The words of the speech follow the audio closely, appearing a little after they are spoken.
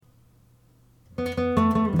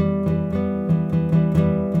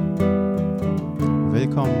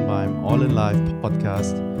willkommen beim All in Life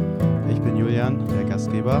Podcast. Ich bin Julian, der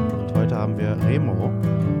Gastgeber, und heute haben wir Remo.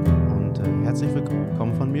 Und herzlich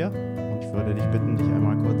willkommen von mir. Und ich würde dich bitten, dich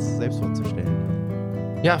einmal kurz selbst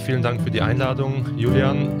vorzustellen. Ja, vielen Dank für die Einladung,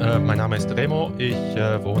 Julian. Mein Name ist Remo. Ich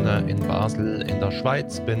wohne in Basel in der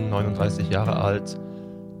Schweiz, bin 39 Jahre alt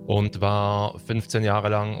und war 15 Jahre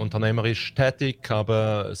lang unternehmerisch tätig,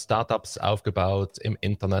 habe Startups aufgebaut im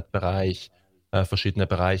Internetbereich, verschiedene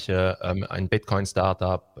Bereiche, ein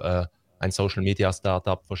Bitcoin-Startup, ein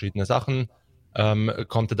Social-Media-Startup, verschiedene Sachen.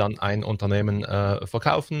 Konnte dann ein Unternehmen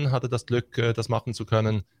verkaufen, hatte das Glück, das machen zu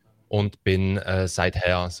können und bin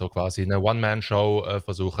seither so quasi eine One-Man-Show,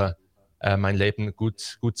 versuche mein Leben gut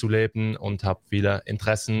zu leben und habe viele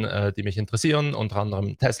Interessen, die mich interessieren, unter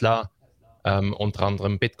anderem Tesla, unter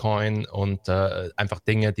anderem Bitcoin und einfach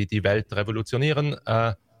Dinge, die die Welt revolutionieren.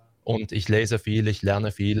 Und ich lese viel, ich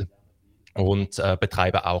lerne viel und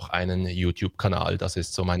betreibe auch einen YouTube-Kanal. Das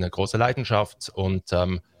ist so meine große Leidenschaft. Und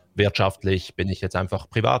wirtschaftlich bin ich jetzt einfach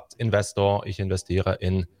Privatinvestor. Ich investiere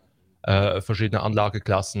in verschiedene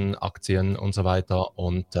Anlageklassen, Aktien und so weiter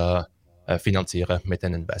und finanziere mit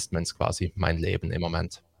den Investments quasi mein Leben im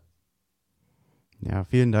Moment. Ja,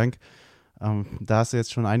 vielen Dank. Da hast du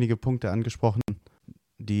jetzt schon einige Punkte angesprochen,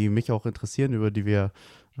 die mich auch interessieren, über die wir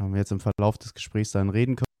jetzt im Verlauf des Gesprächs dann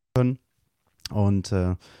reden können. Und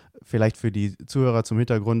vielleicht für die Zuhörer zum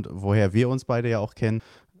Hintergrund, woher wir uns beide ja auch kennen,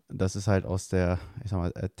 das ist halt aus der, ich sag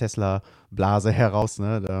mal, Tesla-Blase heraus,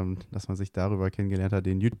 ne, dass man sich darüber kennengelernt hat,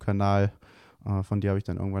 den YouTube-Kanal, von dir habe ich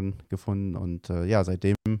dann irgendwann gefunden. Und ja,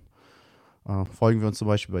 seitdem folgen wir uns zum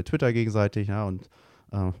Beispiel bei Twitter gegenseitig, ja, und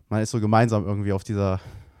man ist so gemeinsam irgendwie auf dieser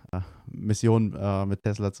Mission mit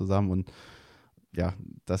Tesla zusammen. Und ja,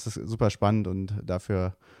 das ist super spannend und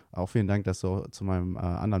dafür auch vielen Dank, dass du zu meinem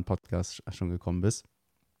anderen Podcast schon gekommen bist.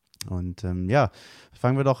 Und ja,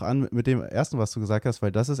 fangen wir doch an mit dem ersten, was du gesagt hast,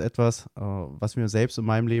 weil das ist etwas, was mir selbst in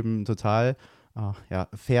meinem Leben total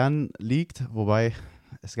fern liegt, wobei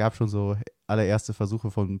es gab schon so allererste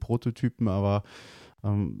Versuche von Prototypen, aber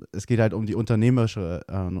es geht halt um die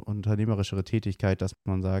unternehmerischere Tätigkeit, dass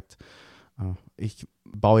man sagt, ich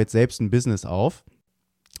baue jetzt selbst ein Business auf.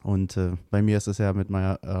 Und bei mir ist es ja mit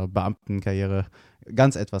meiner Beamtenkarriere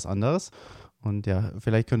ganz etwas anderes. Und ja,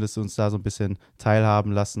 vielleicht könntest du uns da so ein bisschen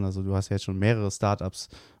teilhaben lassen. Also du hast ja jetzt schon mehrere Startups,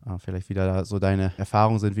 vielleicht wieder da so deine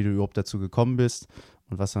Erfahrungen sind, wie du überhaupt dazu gekommen bist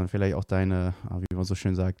und was dann vielleicht auch deine, wie man so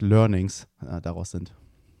schön sagt, Learnings daraus sind.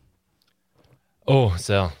 Oh,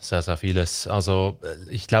 sehr, sehr, sehr vieles. Also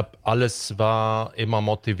ich glaube, alles war immer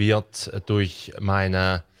motiviert durch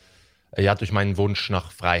meinen Wunsch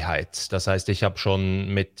nach Freiheit. Das heißt, ich habe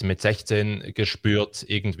schon mit 16 gespürt,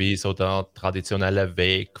 irgendwie so der traditionelle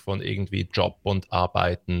Weg von irgendwie Job und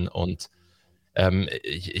Arbeiten. Und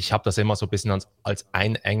ich habe das immer so ein bisschen als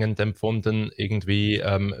einengend empfunden, irgendwie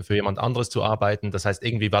für jemand anderes zu arbeiten. Das heißt,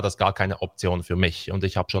 irgendwie war das gar keine Option für mich. Und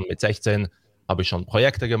ich habe schon mit 16 habe ich schon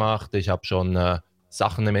Projekte gemacht, ich habe schon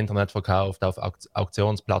Sachen im Internet verkauft auf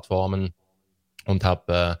Auktionsplattformen und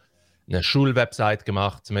habe eine Schulwebsite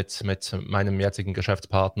gemacht mit meinem jetzigen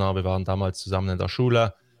Geschäftspartner. Wir waren damals zusammen in der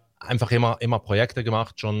Schule. Einfach immer Projekte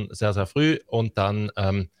gemacht, schon sehr, sehr früh. Und dann,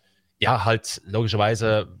 halt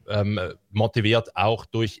logischerweise motiviert auch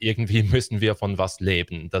durch irgendwie müssen wir von was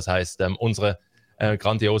leben. Das heißt, unsere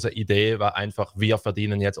grandiose Idee war einfach, wir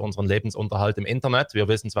verdienen jetzt unseren Lebensunterhalt im Internet. Wir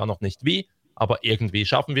wissen zwar noch nicht wie, aber irgendwie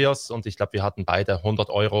schaffen wir es. Und ich glaube, wir hatten beide 100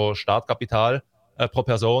 Euro Startkapital pro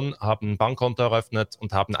Person, haben ein Bankkonto eröffnet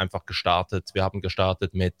und haben einfach gestartet. Wir haben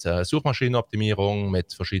gestartet mit Suchmaschinenoptimierung,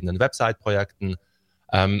 mit verschiedenen Website-Projekten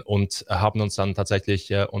und haben uns dann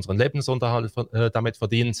tatsächlich unseren Lebensunterhalt damit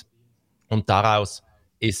verdient. Und daraus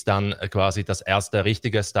ist dann quasi das erste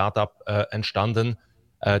richtige Startup entstanden.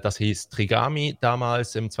 Das hieß Trigami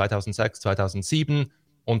damals im 2006, 2007.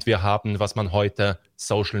 Und wir haben, was man heute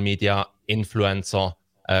Social Media Influencer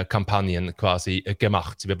Kampagnen quasi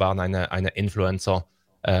gemacht. Wir waren eine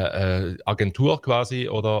Influencer-Agentur quasi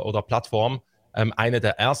oder Plattform. Eine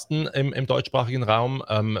der ersten im deutschsprachigen Raum,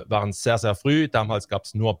 waren sehr, sehr früh. Damals gab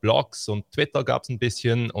es nur Blogs und Twitter gab es ein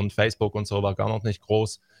bisschen und Facebook und so war gar noch nicht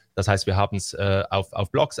groß. Das heißt, wir haben es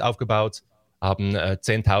auf Blogs aufgebaut, haben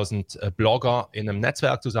 10.000 Blogger in einem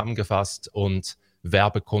Netzwerk zusammengefasst und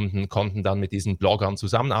Werbekunden konnten dann mit diesen Bloggern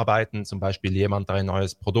zusammenarbeiten. Zum Beispiel jemand, der ein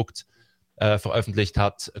neues Produkt veröffentlicht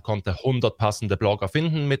hat, konnte 100 passende Blogger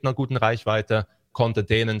finden mit einer guten Reichweite, konnte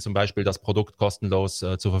denen zum Beispiel das Produkt kostenlos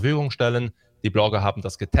zur Verfügung stellen. Die Blogger haben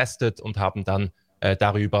das getestet und haben dann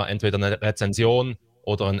darüber entweder eine Rezension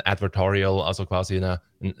oder ein Advertorial, also quasi ein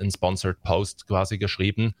Sponsored Post quasi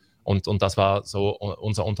geschrieben. Und das war so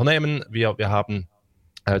unser Unternehmen. Wir haben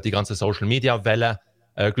die ganze Social-Media-Welle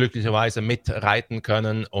glücklicherweise mitreiten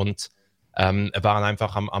können und waren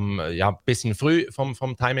einfach ja, bisschen früh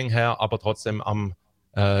vom Timing her, aber trotzdem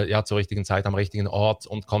ja, zur richtigen Zeit am richtigen Ort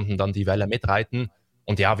und konnten dann die Welle mitreiten.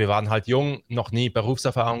 Und ja, wir waren halt jung, noch nie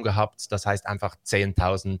Berufserfahrung gehabt. Das heißt einfach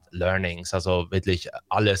 10.000 Learnings, also wirklich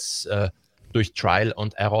alles durch Trial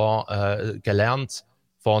und Error gelernt.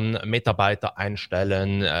 Von Mitarbeiter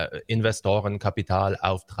einstellen, Investorenkapital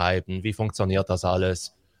auftreiben, wie funktioniert das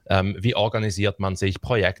alles, wie organisiert man sich,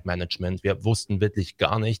 Projektmanagement. Wir wussten wirklich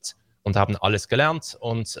gar nichts und haben alles gelernt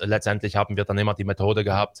und letztendlich haben wir dann immer die Methode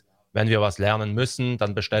gehabt, wenn wir was lernen müssen,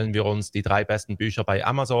 dann bestellen wir uns die 3 besten Bücher bei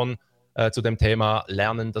Amazon zu dem Thema,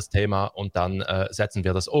 lernen das Thema und dann setzen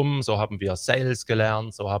wir das um. So haben wir Sales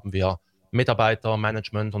gelernt, so haben wir Mitarbeiter,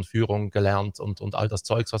 Management und Führung gelernt und all das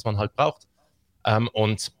Zeugs, was man halt braucht.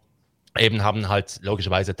 Und eben haben halt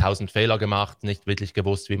logischerweise 1000 Fehler gemacht, nicht wirklich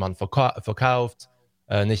gewusst, wie man verkauft,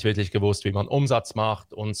 nicht wirklich gewusst, wie man Umsatz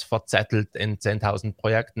macht, uns verzettelt in 10.000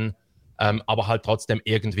 Projekten, aber halt trotzdem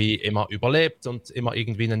irgendwie immer überlebt und immer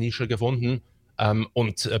irgendwie eine Nische gefunden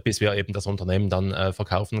und bis wir eben das Unternehmen dann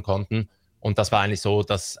verkaufen konnten. Und das war eigentlich so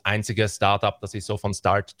das einzige Startup, das ist so von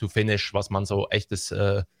Start to Finish, was man so echtes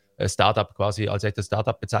Startup quasi als echtes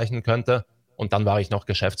Startup bezeichnen könnte. Und dann war ich noch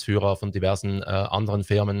Geschäftsführer von diversen anderen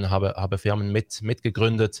Firmen, habe Firmen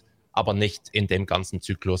mitgegründet, aber nicht in dem ganzen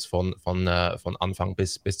Zyklus von Anfang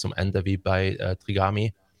bis zum Ende wie bei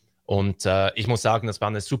Trigami. Und ich muss sagen, das war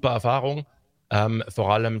eine super Erfahrung,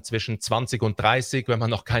 vor allem zwischen 20 und 30, wenn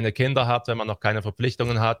man noch keine Kinder hat, wenn man noch keine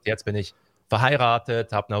Verpflichtungen hat. Jetzt bin ich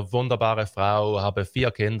verheiratet, habe eine wunderbare Frau, habe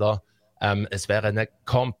 4 Kinder. Es wäre eine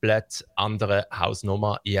komplett andere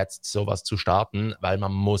Hausnummer, jetzt sowas zu starten, weil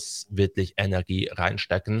man muss wirklich Energie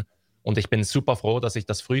reinstecken. Und ich bin super froh, dass ich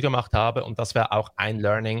das früh gemacht habe. Und das wäre auch ein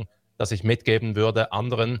Learning, das ich mitgeben würde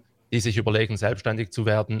anderen, die sich überlegen, selbstständig zu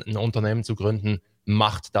werden, ein Unternehmen zu gründen.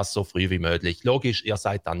 Macht das so früh wie möglich. Logisch, ihr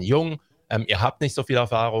seid dann jung, ihr habt nicht so viel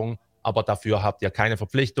Erfahrung, aber dafür habt ihr keine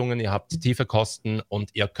Verpflichtungen, ihr habt tiefe Kosten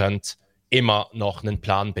und ihr könnt immer noch einen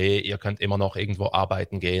Plan B, ihr könnt immer noch irgendwo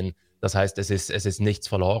arbeiten gehen. Das heißt, es ist nichts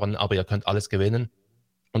verloren, aber ihr könnt alles gewinnen.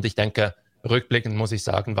 Und ich denke, rückblickend muss ich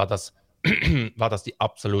sagen, war das die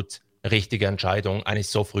absolut richtige Entscheidung. Eigentlich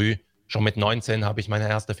so früh, schon mit 19 habe ich meine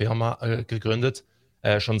erste Firma gegründet,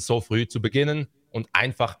 schon so früh zu beginnen und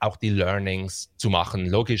einfach auch die Learnings zu machen.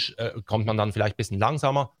 Logisch kommt man dann vielleicht ein bisschen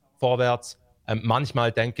langsamer vorwärts.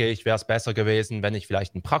 Manchmal denke ich, wäre es besser gewesen, wenn ich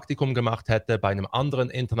vielleicht ein Praktikum gemacht hätte bei einem anderen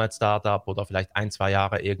Internet-Startup oder vielleicht 1, 2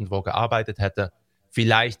 Jahre irgendwo gearbeitet hätte.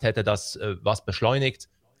 Vielleicht hätte das was beschleunigt.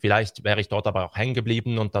 Vielleicht wäre ich dort aber auch hängen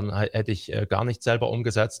geblieben und dann hätte ich gar nichts selber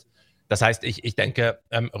umgesetzt. Das heißt, ich denke,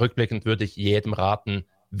 rückblickend würde ich jedem raten,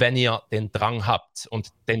 wenn ihr den Drang habt,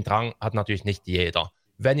 und den Drang hat natürlich nicht jeder,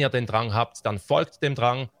 wenn ihr den Drang habt, dann folgt dem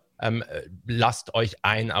Drang, lasst euch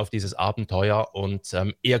ein auf dieses Abenteuer und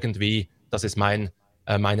irgendwie, das ist meine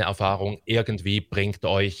Erfahrung, irgendwie bringt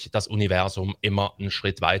euch das Universum immer einen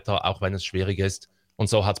Schritt weiter, auch wenn es schwierig ist. Und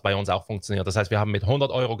so hat es bei uns auch funktioniert. Das heißt, wir haben mit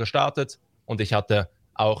 100 € gestartet und ich hatte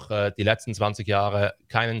auch die letzten 20 Jahre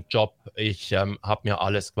keinen Job. Ich habe mir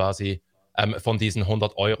alles quasi von diesen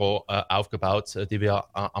 100 € aufgebaut, die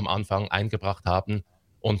wir am Anfang eingebracht haben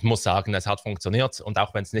und muss sagen, es hat funktioniert. Und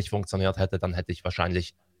auch wenn es nicht funktioniert hätte, dann hätte ich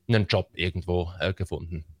wahrscheinlich einen Job irgendwo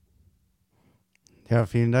gefunden. Ja,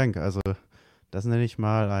 vielen Dank. Also das nenne ich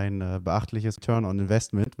mal ein beachtliches Return on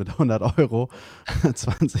Investment mit 100 €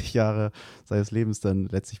 20 Jahre seines Lebens dann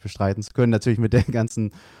letztlich bestreiten zu können. Natürlich mit der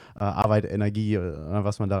ganzen Arbeit, Energie,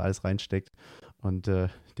 was man da alles reinsteckt und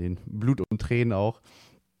den Blut und Tränen auch.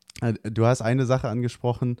 Du hast eine Sache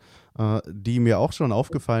angesprochen, die mir auch schon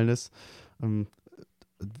aufgefallen ist,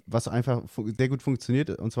 was einfach sehr gut funktioniert.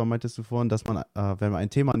 Und zwar meintest du vorhin, dass man, wenn man ein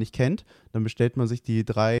Thema nicht kennt, dann bestellt man sich die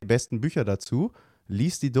 3 besten Bücher dazu,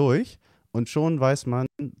 liest die durch und schon weiß man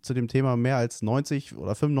zu dem Thema mehr als 90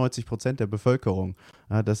 oder 95% der Bevölkerung.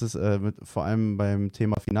 Ja, das ist vor allem beim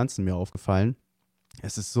Thema Finanzen mir aufgefallen.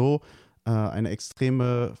 Es ist so eine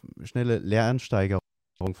extreme, schnelle Lernsteigerung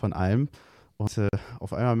von allem. Und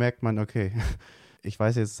auf einmal merkt man, okay, ich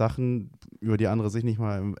weiß jetzt Sachen, über die andere sich nicht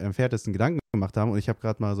mal im entferntesten Gedanken gemacht haben. Und ich habe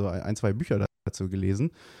gerade mal so 1, 2 Bücher dazu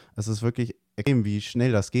gelesen. Es ist wirklich extrem, wie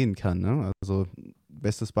schnell das gehen kann. Ne? Also,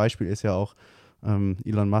 bestes Beispiel ist ja auch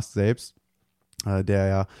Elon Musk selbst, der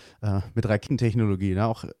ja mit Raketentechnologie, ne,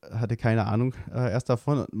 auch hatte keine Ahnung erst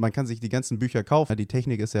davon. Man kann sich die ganzen Bücher kaufen. Die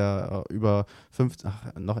Technik ist ja über 50,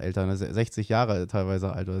 noch älter, ne, 60 Jahre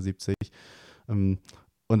teilweise alt oder 70.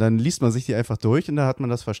 Und dann liest man sich die einfach durch und dann hat man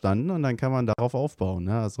das verstanden und dann kann man darauf aufbauen.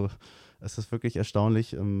 Ne? Also es ist wirklich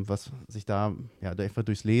erstaunlich, was sich da, ja, einfach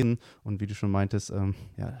durchs Lesen und wie du schon meintest,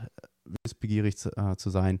 ja, wissbegierig zu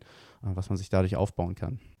sein, was man sich dadurch aufbauen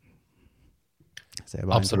kann. Sehr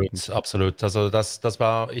beeindruckend. Absolut, absolut. Also das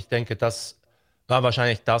war, ich denke, das war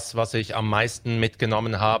wahrscheinlich das, was ich am meisten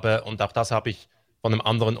mitgenommen habe. Und auch das habe ich von einem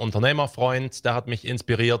anderen Unternehmerfreund, der hat mich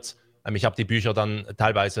inspiriert. Ich habe die Bücher dann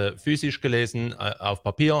teilweise physisch gelesen, auf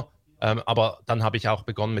Papier. Aber dann habe ich auch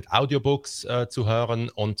begonnen mit Audiobooks zu hören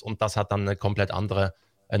und das hat dann eine komplett andere,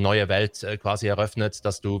 neue Welt quasi eröffnet,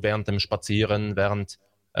 dass du während dem Spazieren, während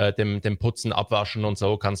dem Putzen, Abwaschen und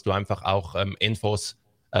so, kannst du einfach auch Infos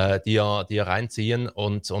dir reinziehen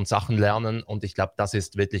und Sachen lernen. Und ich glaube, das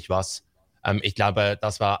ist wirklich was. Ich glaube,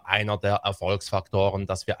 das war einer der Erfolgsfaktoren,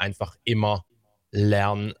 dass wir einfach immer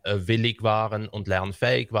lernwillig waren und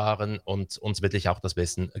lernfähig waren und uns wirklich auch das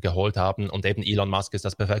Wissen geholt haben. Und eben Elon Musk ist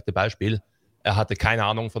das perfekte Beispiel. Er hatte keine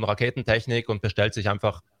Ahnung von Raketentechnik und bestellt sich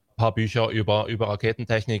einfach ein paar Bücher über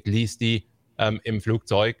Raketentechnik, liest die im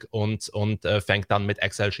Flugzeug und fängt dann mit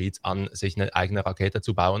Excel-Sheets an, sich eine eigene Rakete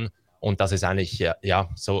zu bauen. Und das ist eigentlich, ja,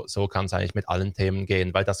 so kann es eigentlich mit allen Themen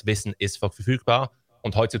gehen, weil das Wissen ist verfügbar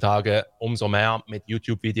und heutzutage umso mehr mit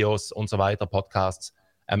YouTube-Videos und so weiter, Podcasts.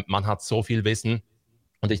 Man hat so viel Wissen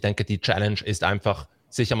und ich denke, die Challenge ist einfach,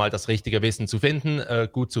 sicher mal das richtige Wissen zu finden,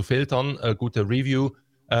 gut zu filtern, gute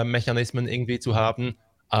Review-Mechanismen irgendwie zu haben,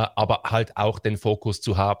 aber halt auch den Fokus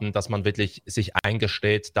zu haben, dass man wirklich sich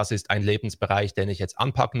eingesteht, das ist ein Lebensbereich, den ich jetzt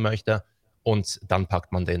anpacken möchte und dann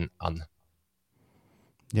packt man den an.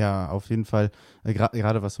 Ja, auf jeden Fall.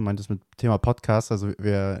 Gerade was du meintest mit Thema Podcast, also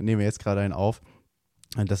wir nehmen jetzt gerade einen auf.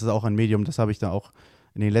 Das ist auch ein Medium, das habe ich da auch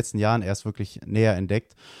in den letzten Jahren erst wirklich näher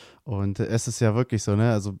entdeckt. Und es ist ja wirklich so,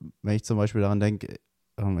 ne? Also wenn ich zum Beispiel daran denke,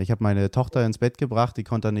 ich habe meine Tochter ins Bett gebracht, die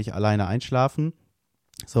konnte dann nicht alleine einschlafen.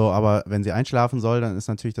 So, aber wenn sie einschlafen soll, dann ist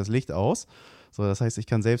natürlich das Licht aus. So, das heißt, ich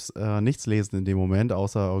kann selbst nichts lesen in dem Moment,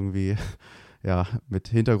 außer irgendwie ja, mit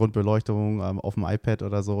Hintergrundbeleuchtung auf dem iPad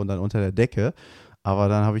oder so und dann unter der Decke. Aber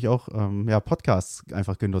dann habe ich auch ja, Podcasts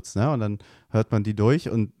einfach genutzt, ne? Und dann hört man die durch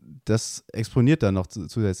und das exponiert dann noch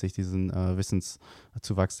zusätzlich diesen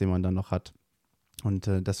Wissenszuwachs, den man dann noch hat. Und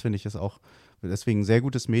das finde ich ist auch deswegen ein sehr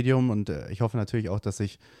gutes Medium und ich hoffe natürlich auch, dass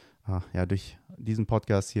ich ja, durch diesen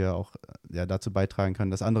Podcast hier auch ja, dazu beitragen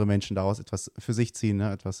kann, dass andere Menschen daraus etwas für sich ziehen,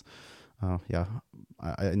 ne? Etwas ja,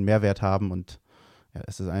 einen Mehrwert haben und ja,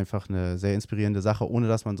 es ist einfach eine sehr inspirierende Sache, ohne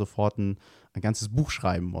dass man sofort ein ganzes Buch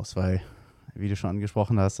schreiben muss, weil, wie du schon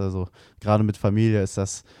angesprochen hast, also gerade mit Familie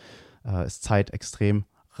ist Zeit extrem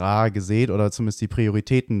rar gesät oder zumindest die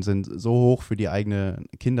Prioritäten sind so hoch für die eigenen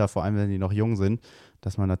Kinder, vor allem wenn die noch jung sind,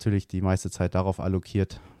 dass man natürlich die meiste Zeit darauf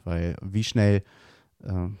allokiert, weil wie schnell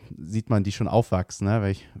sieht man die schon aufwachsen, ne?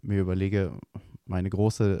 Wenn ich mir überlege, meine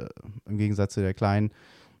Große im Gegensatz zu der Kleinen,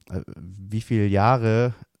 wie viele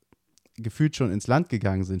Jahre gefühlt schon ins Land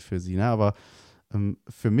gegangen sind für sie. Ne? Aber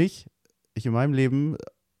für mich, ich in meinem Leben,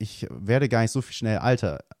 ich werde gar nicht so viel schnell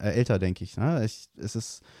älter, denke ich. Ne? Es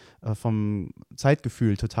ist vom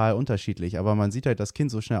Zeitgefühl total unterschiedlich, aber man sieht halt das Kind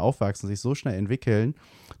so schnell aufwachsen, sich so schnell entwickeln,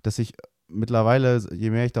 dass ich mittlerweile, je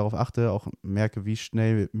mehr ich darauf achte, auch merke, wie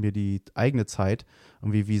schnell mir die eigene Zeit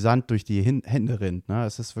irgendwie wie Sand durch die Hände rinnt. Ne?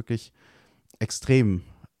 Es ist wirklich extrem,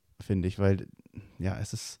 finde ich, weil ja,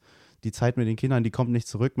 es ist die Zeit mit den Kindern, die kommt nicht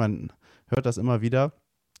zurück. Man hört das immer wieder.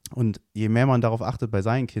 Und je mehr man darauf achtet bei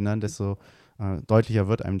seinen Kindern, desto deutlicher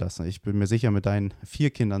wird einem das. Ich bin mir sicher, mit deinen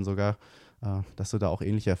 4 Kindern sogar, dass du da auch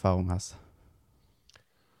ähnliche Erfahrungen hast.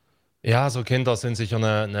 Ja, so Kinder sind sicher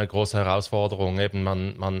eine große Herausforderung. Eben,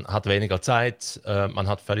 man hat weniger Zeit, man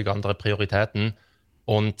hat völlig andere Prioritäten.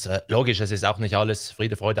 Und logisch, es ist auch nicht alles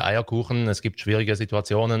Friede, Freude, Eierkuchen. Es gibt schwierige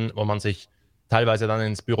Situationen, wo man sich teilweise dann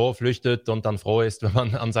ins Büro flüchtet und dann froh ist, wenn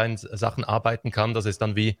man an seinen Sachen arbeiten kann. Das ist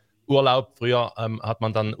dann wie Urlaub. Früher hat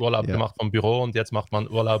man dann Urlaub Ja, gemacht vom Büro und jetzt macht man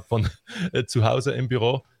Urlaub von zu Hause im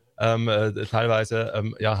Büro.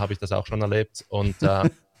 Teilweise ja, habe ich das auch schon erlebt. Und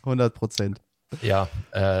 100%. ja,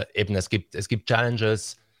 eben es gibt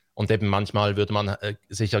Challenges und eben manchmal würde man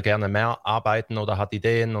sicher gerne mehr arbeiten oder hat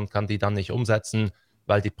Ideen und kann die dann nicht umsetzen,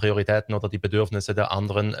 weil die Prioritäten oder die Bedürfnisse der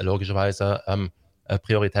anderen logischerweise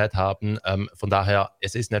Priorität haben. Von daher,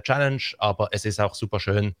 es ist eine Challenge, aber es ist auch super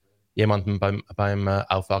schön, jemandem beim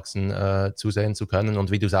Aufwachsen zusehen zu können.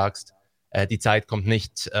 Und wie du sagst, die Zeit kommt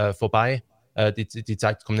nicht vorbei, die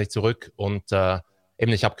Zeit kommt nicht zurück und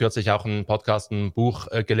eben, ich habe kürzlich auch einen Podcast, ein Buch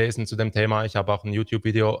gelesen zu dem Thema. Ich habe auch ein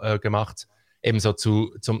YouTube-Video gemacht, ebenso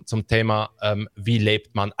zum Thema, wie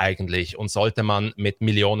lebt man eigentlich und sollte man mit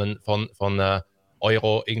Millionen von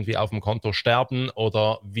Euro irgendwie auf dem Konto sterben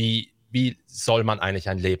oder wie soll man eigentlich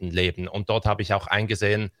ein Leben leben? Und dort habe ich auch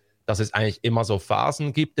eingesehen, dass es eigentlich immer so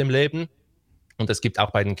Phasen gibt im Leben Und es gibt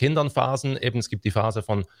auch bei den Kindern Phasen, eben es gibt die Phase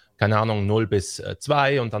von, keine Ahnung, 0 bis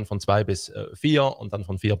 2 und dann von 2 bis 4 und dann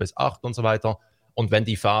von 4 bis 8 und so weiter. Und wenn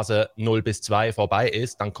die Phase 0 bis 2 vorbei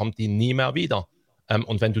ist, dann kommt die nie mehr wieder.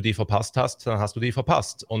 Und wenn du die verpasst hast, dann hast du die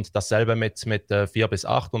verpasst. Und dasselbe mit 4 bis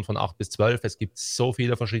 8 und von 8 bis 12. Es gibt so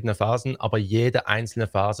viele verschiedene Phasen, aber jede einzelne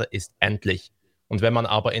Phase ist endlich. Und wenn man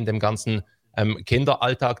aber in dem ganzen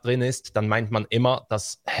Kinderalltag drin ist, dann meint man immer,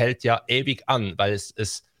 das hält ja ewig an, weil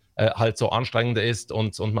es halt so anstrengend ist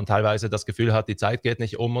und man teilweise das Gefühl hat, die Zeit geht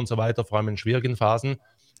nicht um und so weiter, vor allem in schwierigen Phasen.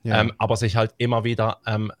 Ja. Aber sich halt immer wieder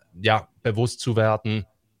ja, bewusst zu werden,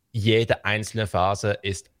 jede einzelne Phase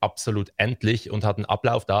ist absolut endlich und hat ein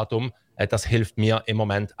Ablaufdatum. Das hilft mir im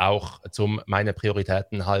Moment auch, meine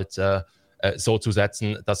Prioritäten halt so zu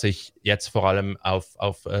setzen, dass ich jetzt vor allem auf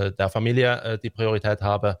der Familie die Priorität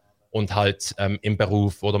habe und halt im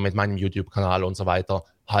Beruf oder mit meinem YouTube-Kanal und so weiter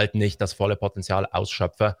halt nicht das volle Potenzial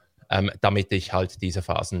ausschöpfe, damit ich halt diese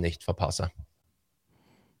Phasen nicht verpasse.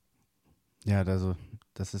 Ja, also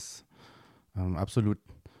das ist absolut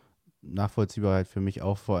nachvollziehbar halt für mich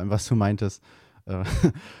auch, vor allem was du meintest, äh,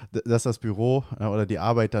 dass das Büro oder die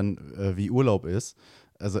Arbeit dann wie Urlaub ist.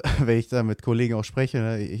 Also wenn ich da mit Kollegen auch spreche,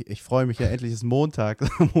 ne, ich freue mich ja, endlich ist Montag,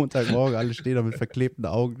 Montagmorgen, alle stehen da mit verklebten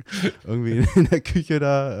Augen irgendwie in der Küche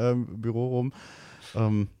da im Büro rum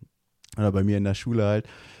ähm, oder bei mir in der Schule halt.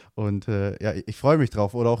 Und ja, ich freue mich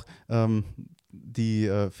drauf. Oder auch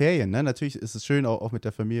die Ferien, ne? Natürlich ist es schön, auch mit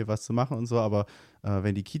der Familie was zu machen und so, aber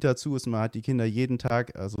wenn die Kita zu ist und man hat die Kinder jeden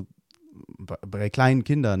Tag, also bei kleinen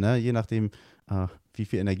Kindern, ne? Je nachdem, wie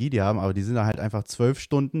viel Energie die haben, aber die sind da halt einfach 12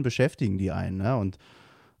 Stunden beschäftigen die einen, ne? Und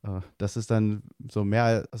das ist dann so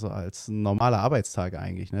mehr also als ein normaler Arbeitstag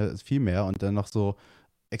eigentlich, ne? Ist viel mehr und dann noch so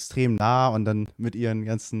extrem nah und dann mit ihren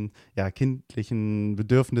ganzen ja, kindlichen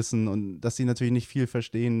Bedürfnissen und dass sie natürlich nicht viel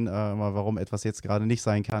verstehen, warum etwas jetzt gerade nicht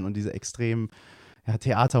sein kann und diese extremen ja,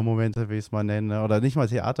 Theatermomente, wie ich es mal nenne, oder nicht mal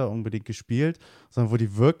Theater unbedingt gespielt, sondern wo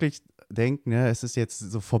die wirklich denken, ne, es ist jetzt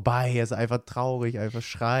so vorbei, es ist einfach traurig, einfach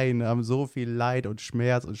schreien, haben so viel Leid und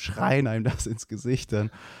Schmerz und schreien einem das ins Gesicht dann.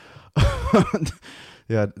 Und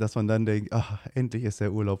ja, dass man dann denkt, ach, endlich ist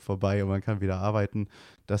der Urlaub vorbei und man kann wieder arbeiten.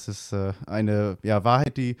 Das ist eine ja,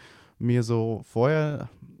 Wahrheit, die mir so vorher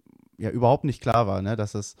ja überhaupt nicht klar war, ne?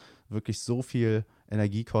 Dass es wirklich so viel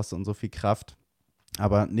Energie kostet und so viel Kraft.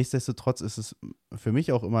 Aber nichtsdestotrotz ist es für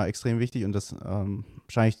mich auch immer extrem wichtig und das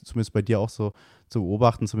wahrscheinlich zumindest bei dir auch so zu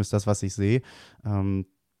beobachten, zumindest das, was ich sehe,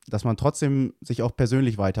 dass man trotzdem sich auch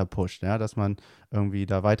persönlich weiter pusht, ja? Dass man irgendwie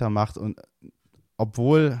da weitermacht und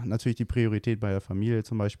obwohl natürlich die Priorität bei der Familie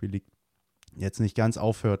zum Beispiel liegt, jetzt nicht ganz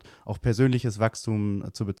aufhört, auch persönliches Wachstum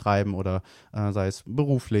zu betreiben oder sei es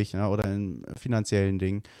beruflich ja, oder in finanziellen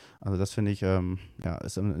Dingen. Also das finde ich ja,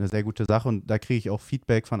 ist eine sehr gute Sache und da kriege ich auch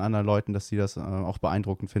Feedback von anderen Leuten, dass sie das auch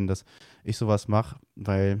beeindruckend finden, dass ich sowas mache,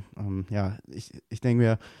 weil ja, ich denke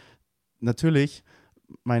mir, natürlich,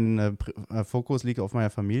 mein Fokus liegt auf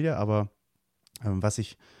meiner Familie, aber was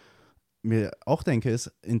ich mir auch denke,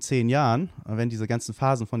 ist, in 10 Jahren, wenn diese ganzen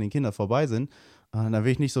Phasen von den Kindern vorbei sind, dann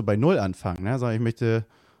will ich nicht so bei Null anfangen, ne? Sondern ich möchte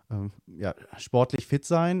ja, sportlich fit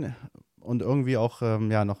sein und irgendwie auch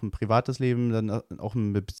ja, noch ein privates Leben, dann auch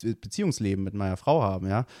ein Beziehungsleben mit meiner Frau haben,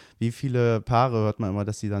 ja. Wie viele Paare hört man immer,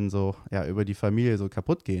 dass sie dann so ja, über die Familie so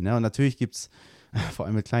kaputt gehen, ne? Und natürlich gibt es vor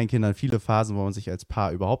allem mit kleinen Kindern viele Phasen, wo man sich als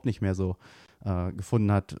Paar überhaupt nicht mehr so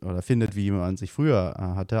gefunden hat oder findet, wie man sich früher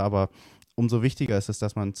hatte, aber umso wichtiger ist es,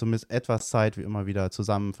 dass man zumindest etwas Zeit wie immer wieder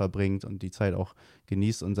zusammen verbringt und die Zeit auch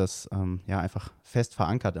genießt und das ja einfach fest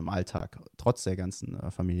verankert im Alltag, trotz der ganzen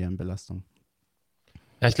familiären Belastung.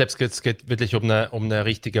 Ja, ich glaube, es geht wirklich um eine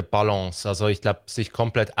richtige Balance. Also ich glaube, sich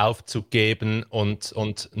komplett aufzugeben und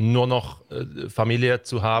nur noch Familie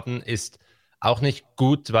zu haben, ist auch nicht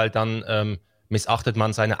gut, weil dann missachtet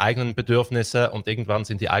man seine eigenen Bedürfnisse und irgendwann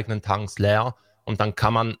sind die eigenen Tanks leer und dann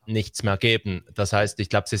kann man nichts mehr geben. Das heißt, ich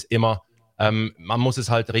glaube, es ist immer, man muss es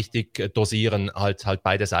halt richtig dosieren, halt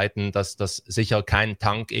beide Seiten, dass sicher kein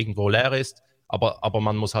Tank irgendwo leer ist, aber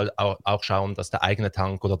man muss halt auch schauen, dass der eigene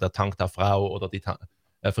Tank oder der Tank der Frau oder die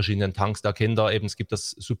verschiedenen Tanks der Kinder. Eben, es gibt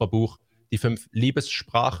das super Buch Die 5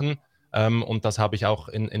 Liebessprachen und das habe ich auch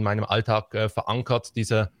in meinem Alltag verankert,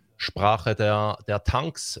 diese Sprache der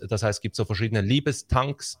Tanks. Das heißt, es gibt so verschiedene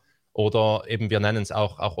Liebestanks oder eben wir nennen es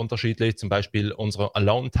auch unterschiedlich, zum Beispiel unsere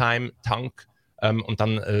Alone-Time-Tank und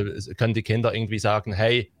dann können die Kinder irgendwie sagen,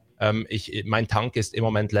 hey, mein Tank ist im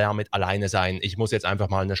Moment leer mit Alleine sein. Ich muss jetzt einfach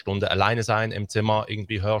mal eine Stunde alleine sein im Zimmer,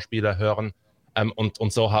 irgendwie Hörspiele hören.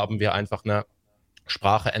 Und so haben wir einfach eine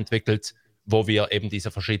Sprache entwickelt, wo wir eben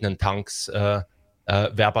diese verschiedenen Tanks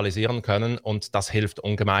verbalisieren können und das hilft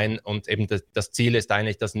ungemein und eben das Ziel ist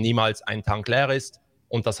eigentlich, dass niemals ein Tank leer ist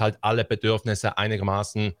und dass halt alle Bedürfnisse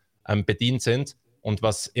einigermaßen bedient sind. Und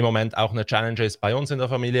was im Moment auch eine Challenge ist bei uns in der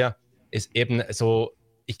Familie, ist eben so,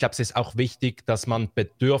 ich glaube, es ist auch wichtig, dass man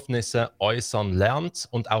Bedürfnisse äußern lernt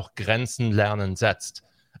und auch Grenzen lernen setzt.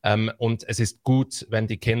 Und es ist gut, wenn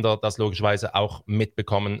die Kinder das logischerweise auch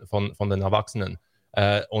mitbekommen von den Erwachsenen.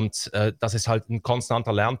 Das ist halt ein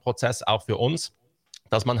konstanter Lernprozess auch für uns,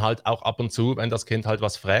 dass man halt auch ab und zu, wenn das Kind halt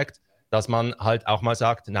was fragt, dass man halt auch mal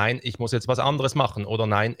sagt, nein, ich muss jetzt was anderes machen oder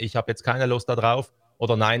nein, ich habe jetzt keine Lust darauf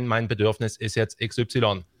oder nein, mein Bedürfnis ist jetzt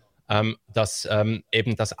XY. Dass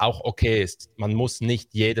eben das auch okay ist. Man muss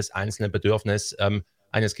nicht jedes einzelne Bedürfnis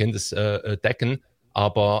eines Kindes decken,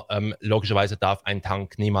 aber logischerweise darf ein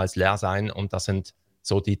Tank niemals leer sein und das sind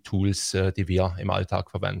so die Tools, die wir im Alltag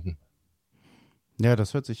verwenden. Ja,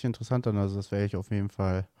 das hört sich interessant an. Also das werde ich auf jeden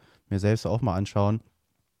Fall mir selbst auch mal anschauen.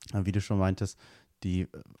 Wie du schon meintest, die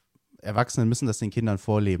Erwachsenen müssen das den Kindern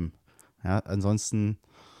vorleben. Ja, ansonsten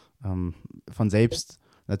ähm, von selbst,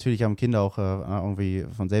 natürlich haben Kinder auch irgendwie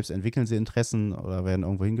von selbst entwickeln sie Interessen oder werden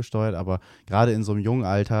irgendwo hingesteuert, aber gerade in so einem jungen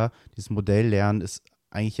Alter, dieses Modelllernen ist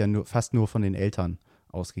eigentlich ja nur, fast nur von den Eltern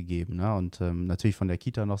ausgegeben. Ne? Und natürlich von der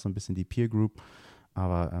Kita noch so ein bisschen die Peer Group.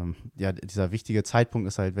 Aber ja, dieser wichtige Zeitpunkt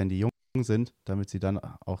ist halt, wenn die jung sind, damit sie dann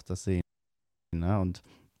auch das sehen. Ne? Und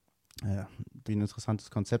wie ein interessantes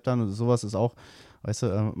Konzept an. Und sowas ist auch, weißt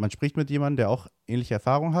du, man spricht mit jemandem, der auch ähnliche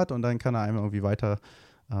Erfahrungen hat und dann kann er einem irgendwie weiter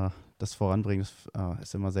das voranbringen. Das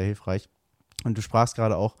ist immer sehr hilfreich. Und du sprachst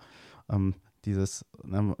gerade auch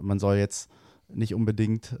man soll jetzt nicht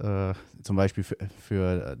unbedingt zum Beispiel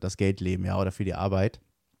für das Geld leben, ja, oder für die Arbeit.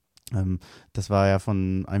 Das war ja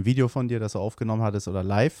von einem Video von dir, das du aufgenommen hattest oder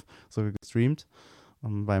live, so gestreamt,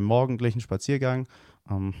 beim morgendlichen Spaziergang.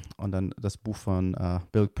 Und dann das Buch von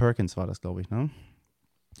Bill Perkins war das, glaube ich, ne?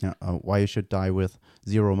 Ja, Why You Should Die with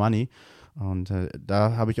Zero Money. Und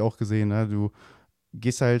da habe ich auch gesehen, ne, du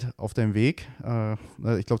gehst halt auf deinem Weg,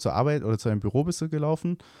 ich glaube zur Arbeit oder zu einem Büro bist du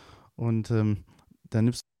gelaufen und dann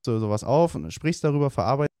nimmst du sowas auf und sprichst darüber,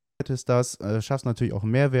 verarbeitest das, schaffst natürlich auch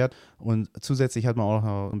einen Mehrwert und zusätzlich hat man auch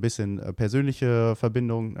noch ein bisschen persönliche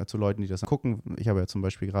Verbindung zu Leuten, die das gucken. Ich habe ja zum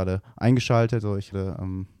Beispiel gerade eingeschaltet, so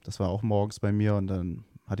das war auch morgens bei mir und dann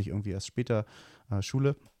hatte ich irgendwie erst später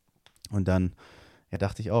Schule und dann ja,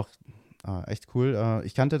 dachte ich auch, echt cool.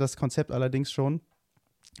 Ich kannte das Konzept allerdings schon.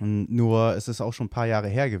 Nur es ist auch schon ein paar Jahre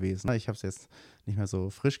her gewesen. Ne? Ich habe es jetzt nicht mehr so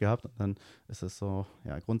frisch gehabt. Und dann ist es so,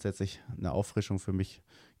 ja, grundsätzlich eine Auffrischung für mich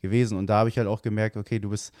gewesen. Und da habe ich halt auch gemerkt, okay, du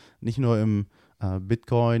bist nicht nur im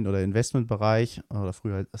Bitcoin- oder Investmentbereich oder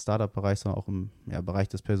früher halt Startup-Bereich, sondern auch im Bereich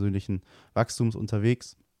des persönlichen Wachstums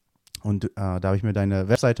unterwegs. Und da habe ich mir deine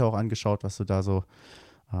Webseite auch angeschaut, was du da so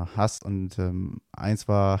hast. Und ein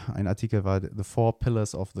Artikel war The Four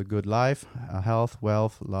Pillars of the Good Life, Health,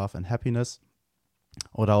 Wealth, Love and Happiness.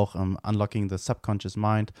 Oder auch Unlocking the Subconscious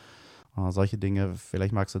Mind. Solche Dinge.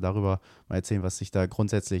 Vielleicht magst du darüber mal erzählen, was dich da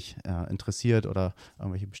grundsätzlich interessiert oder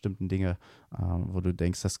irgendwelche bestimmten Dinge, wo du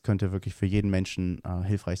denkst, das könnte wirklich für jeden Menschen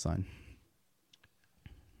hilfreich sein.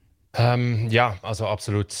 Ja, also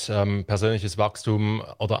absolut. Persönliches Wachstum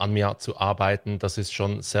oder an mir zu arbeiten, das ist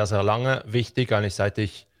schon sehr, sehr lange wichtig. Eigentlich seit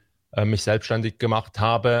ich mich selbstständig gemacht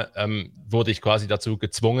habe, wurde ich quasi dazu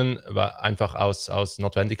gezwungen, einfach aus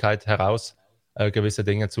Notwendigkeit heraus gewisse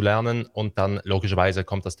Dinge zu lernen. Und dann logischerweise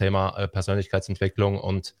kommt das Thema Persönlichkeitsentwicklung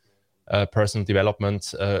und Personal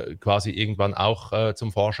Development quasi irgendwann auch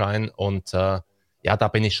zum Vorschein. Und ja, da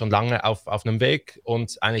bin ich schon lange auf einem Weg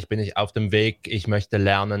und eigentlich bin ich auf dem Weg, ich möchte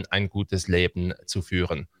lernen, ein gutes Leben zu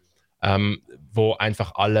führen, wo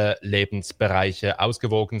einfach alle Lebensbereiche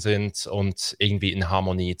ausgewogen sind und irgendwie in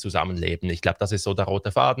Harmonie zusammenleben. Ich glaube, das ist so der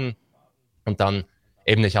rote Faden. Und dann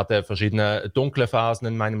eben, ich hatte verschiedene dunkle Phasen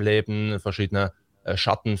in meinem Leben, verschiedene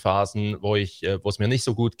Schattenphasen, wo es mir nicht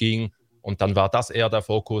so gut ging. Und dann war das eher der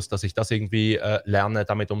Fokus, dass ich das irgendwie lerne,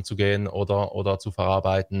 damit umzugehen oder zu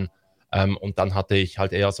verarbeiten. Und dann hatte ich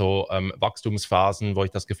halt eher so Wachstumsphasen, wo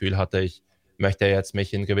ich das Gefühl hatte, ich möchte jetzt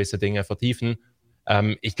mich in gewisse Dinge vertiefen.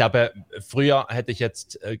 Ich glaube, früher hätte ich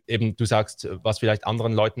jetzt eben, du sagst, was vielleicht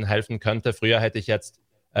anderen Leuten helfen könnte, früher hätte ich jetzt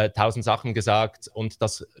 1000 Sachen gesagt und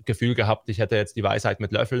das Gefühl gehabt, ich hätte jetzt die Weisheit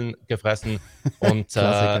mit Löffeln gefressen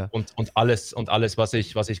Klassiker. und alles, was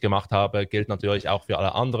ich gemacht habe, gilt natürlich auch für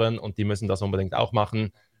alle anderen und die müssen das unbedingt auch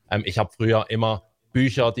machen. Ich habe früher immer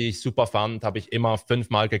Bücher, die ich super fand, habe ich immer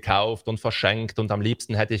 5-mal gekauft und verschenkt und am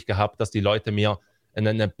liebsten hätte ich gehabt, dass die Leute mir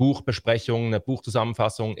eine Buchbesprechung, eine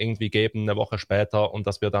Buchzusammenfassung irgendwie geben, eine Woche später und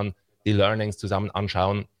dass wir dann die Learnings zusammen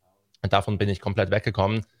anschauen. Und davon bin ich komplett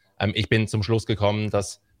weggekommen. Ich bin zum Schluss gekommen,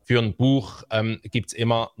 dass für ein Buch gibt es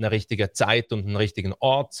immer eine richtige Zeit und einen richtigen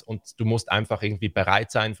Ort und du musst einfach irgendwie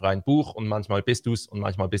bereit sein für ein Buch und manchmal bist du es und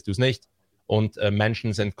manchmal bist du es nicht. und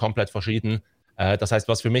Menschen sind komplett verschieden. Das heißt,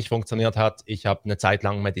 was für mich funktioniert hat, ich habe eine Zeit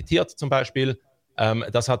lang meditiert zum Beispiel.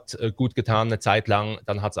 Das hat gut getan, eine Zeit lang.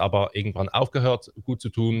 Dann hat es aber irgendwann aufgehört, gut zu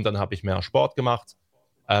tun. Dann habe ich mehr Sport gemacht.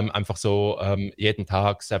 Einfach so jeden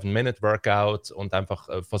Tag 7-Minute-Workout und einfach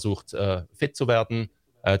versucht, fit zu werden.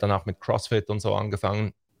 Dann auch mit CrossFit und so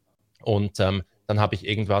angefangen. Und dann habe ich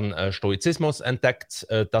irgendwann Stoizismus entdeckt.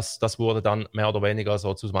 Das wurde dann mehr oder weniger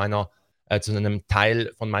so zu einem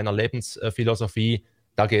Teil von meiner Lebensphilosophie.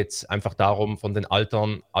 Da geht es einfach darum, von den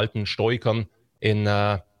alten Stoikern in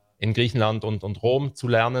Griechenland und Rom zu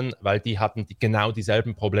lernen, weil die hatten genau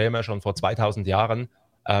dieselben Probleme schon vor 2000 Jahren,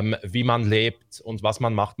 wie man lebt und was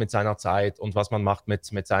man macht mit seiner Zeit und was man macht mit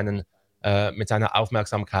seiner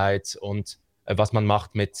Aufmerksamkeit und was man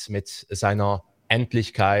macht mit seiner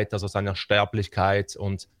Endlichkeit, also seiner Sterblichkeit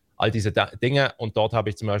und all diese Dinge. Und dort habe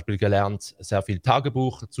ich zum Beispiel gelernt, sehr viel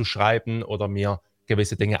Tagebuch zu schreiben oder mir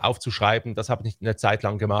gewisse Dinge aufzuschreiben. Das habe ich eine Zeit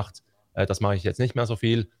lang gemacht. Das mache ich jetzt nicht mehr so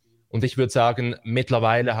viel. Und ich würde sagen,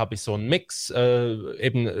 mittlerweile habe ich so einen Mix.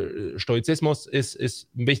 Stoizismus ist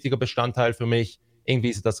ein wichtiger Bestandteil für mich. Irgendwie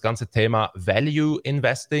ist das ganze Thema Value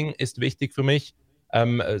Investing ist wichtig für mich.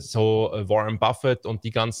 Warren Buffett und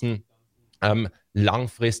die ganzen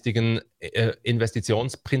langfristigen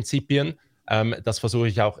Investitionsprinzipien. Das versuche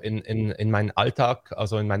ich auch in meinen Alltag,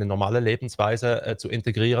 also in meine normale Lebensweise zu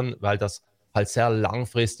integrieren, weil das halt sehr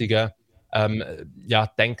langfristige,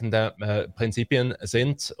 denkende Prinzipien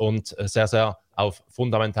sind und sehr, sehr auf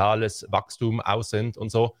fundamentales Wachstum aus sind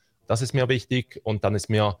und so. Das ist mir wichtig und dann ist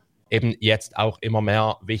mir eben jetzt auch immer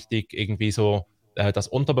mehr wichtig, irgendwie so das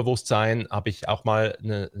Unterbewusstsein, habe ich auch mal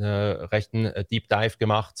eine rechten Deep Dive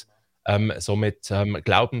gemacht, so mit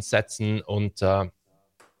Glaubenssätzen und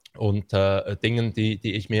Dingen,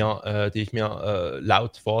 die ich mir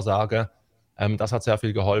laut vorsage. Das hat sehr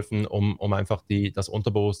viel geholfen, um einfach das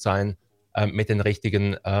Unterbewusstsein mit den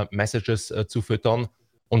richtigen Messages zu füttern.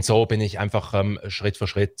 Und so bin ich einfach Schritt für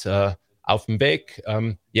Schritt auf dem Weg.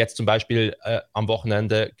 Jetzt zum Beispiel am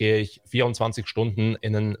Wochenende gehe ich 24 Stunden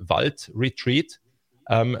in einen Wald-Retreat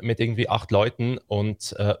mit irgendwie 8 Leuten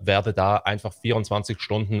und werde da einfach 24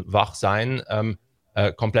 Stunden wach sein,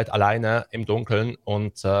 komplett alleine im Dunkeln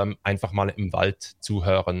und einfach mal im Wald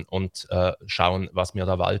zuhören und schauen, was mir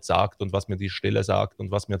der Wald sagt und was mir die Stille sagt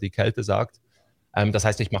und was mir die Kälte sagt. Das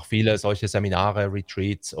heißt, ich mache viele solche Seminare,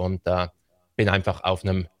 Retreats und bin einfach auf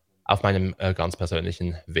meinem ganz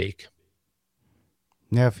persönlichen Weg.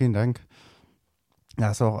 Ja, vielen Dank. Da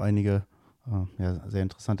hast du auch einige sehr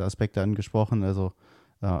interessante Aspekte angesprochen. Also,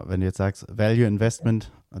 wenn du jetzt sagst, Value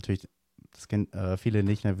Investment, natürlich, das kennen viele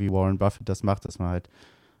nicht, ne, wie Warren Buffett das macht, dass man halt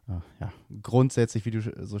grundsätzlich, wie du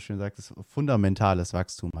so schön sagtest, fundamentales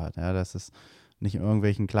Wachstum hat. Ja, dass es nicht in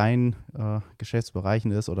irgendwelchen kleinen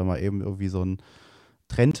Geschäftsbereichen ist oder mal eben irgendwie so ein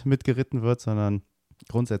Trend mitgeritten wird, sondern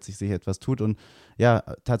grundsätzlich sich etwas tut. Und ja,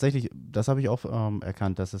 tatsächlich, das habe ich auch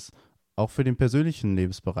erkannt, dass es auch für den persönlichen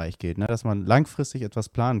Lebensbereich geht, ne? Dass man langfristig etwas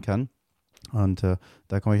planen kann. Und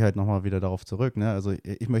da komme ich halt nochmal wieder darauf zurück. Ne? Also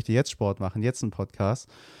ich möchte jetzt Sport machen, jetzt einen Podcast,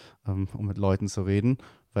 um mit Leuten zu reden,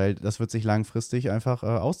 weil das wird sich langfristig einfach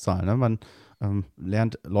auszahlen. Ne? Man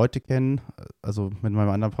lernt Leute kennen, also mit meinem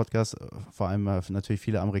anderen Podcast, vor allem natürlich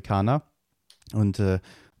viele Amerikaner. Und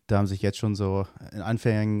da haben sich jetzt schon so in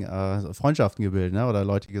Anfängen Freundschaften gebildet, ne? Oder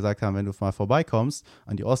Leute, die gesagt haben, wenn du mal vorbeikommst,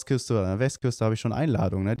 an die Ostküste oder an der Westküste, habe ich schon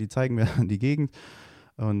Einladungen, ne? Die zeigen mir die Gegend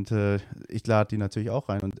und ich lade die natürlich auch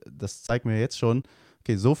rein. Und das zeigt mir jetzt schon,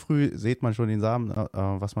 okay, so früh sieht man schon den Samen,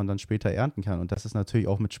 was man dann später ernten kann. Und das ist natürlich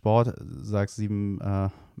auch mit Sport, sagst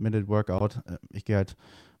 7-Minute-Workout. Ich gehe halt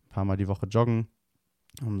ein paar Mal die Woche joggen,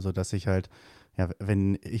 sodass ich halt, ja,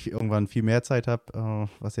 wenn ich irgendwann viel mehr Zeit habe,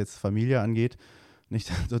 was jetzt Familie angeht,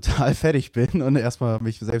 nicht total fertig bin und erstmal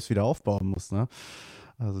mich selbst wieder aufbauen muss. Ne?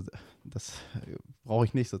 Also das brauche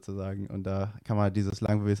ich nicht sozusagen. Und da kann man dieses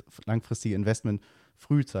langfristige Investment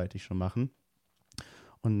frühzeitig schon machen.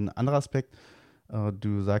 Und ein anderer Aspekt,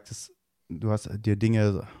 du sagtest, du hast dir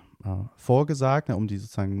Dinge vorgesagt, ne, um die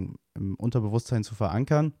sozusagen im Unterbewusstsein zu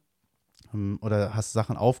verankern, oder hast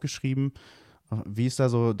Sachen aufgeschrieben. Wie ist da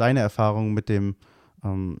so deine Erfahrung mit dem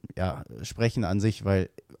Sprechen an sich? Weil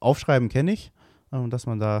Aufschreiben kenne ich, dass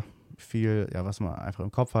man da viel, ja, was man einfach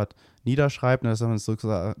im Kopf hat, niederschreibt, ne, dass man es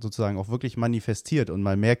sozusagen auch wirklich manifestiert und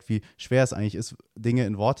man merkt, wie schwer es eigentlich ist, Dinge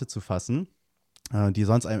in Worte zu fassen, die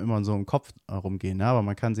sonst einem immer so im Kopf rumgehen. Ne? Aber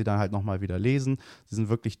man kann sie dann halt nochmal wieder lesen. Sie sind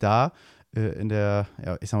wirklich da in der,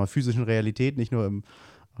 ja, ich sag mal, physischen Realität, nicht nur im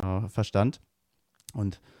Verstand.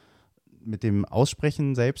 Und mit dem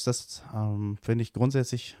Aussprechen selbst, das finde ich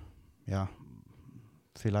grundsätzlich, ja,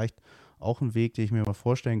 vielleicht auch ein Weg, den ich mir mal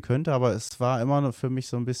vorstellen könnte. Aber es war immer für mich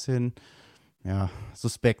so ein bisschen, ja,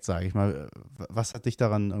 suspekt, sage ich mal. Was hat dich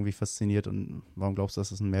daran irgendwie fasziniert und warum glaubst du,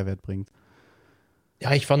 dass es einen Mehrwert bringt?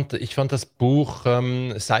 Ja, ich fand das Buch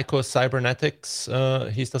Psycho-Cybernetics,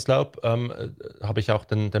 hieß das, glaube ich, habe ich auch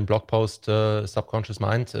den Blogpost Subconscious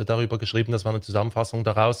Mind darüber geschrieben. Das war eine Zusammenfassung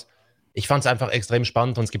daraus. Ich fand es einfach extrem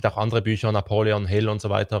spannend und es gibt auch andere Bücher, Napoleon Hill und so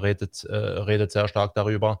weiter, redet sehr stark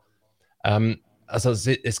darüber. Also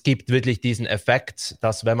es gibt wirklich diesen Effekt,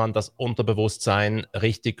 dass wenn man das Unterbewusstsein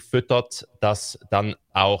richtig füttert, dass dann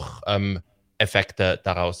auch Effekte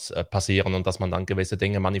daraus passieren und dass man dann gewisse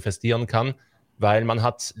Dinge manifestieren kann, weil man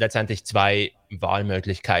hat letztendlich zwei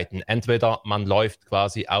Wahlmöglichkeiten. Entweder man läuft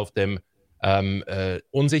quasi auf dem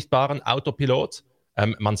unsichtbaren Autopilot.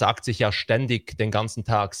 Man sagt sich ja ständig den ganzen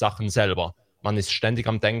Tag Sachen selber. Man ist ständig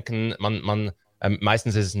am Denken,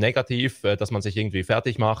 meistens ist es negativ, dass man sich irgendwie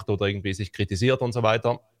fertig macht oder irgendwie sich kritisiert und so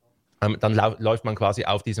weiter. Dann läuft man quasi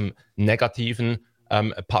auf diesem negativen,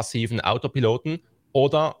 passiven Autopiloten.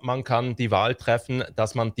 Oder man kann die Wahl treffen,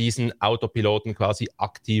 dass man diesen Autopiloten quasi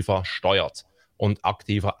aktiver steuert und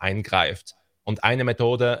aktiver eingreift. Und eine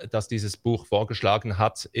Methode, dass dieses Buch vorgeschlagen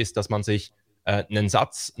hat, ist, dass man sich einen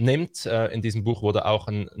Satz nimmt. In diesem Buch wurde auch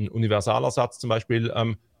ein universaler Satz zum Beispiel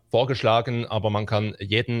vorgeschlagen, aber man kann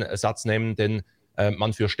jeden Satz nehmen, den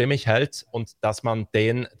man für stimmig hält und dass man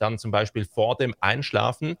den dann zum Beispiel vor dem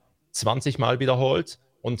Einschlafen 20 Mal wiederholt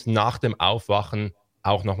und nach dem Aufwachen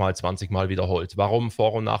auch nochmal 20 Mal wiederholt. Warum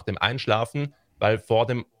vor und nach dem Einschlafen? Weil vor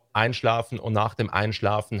dem Einschlafen und nach dem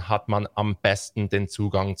Einschlafen hat man am besten den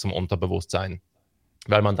Zugang zum Unterbewusstsein,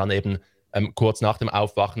 weil man dann eben kurz nach dem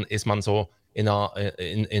Aufwachen ist man so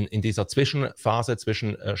in dieser Zwischenphase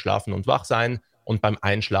zwischen Schlafen und Wachsein und beim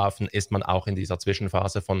Einschlafen ist man auch in dieser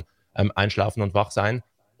Zwischenphase von Einschlafen und Wachsein.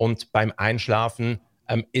 Und beim Einschlafen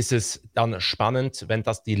ist es dann spannend, wenn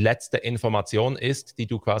das die letzte Information ist, die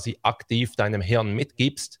du quasi aktiv deinem Hirn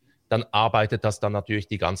mitgibst, dann arbeitet das dann natürlich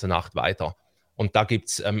die ganze Nacht weiter. Und da gibt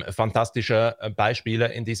es fantastische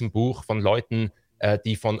Beispiele in diesem Buch von Leuten,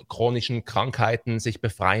 die von chronischen Krankheiten sich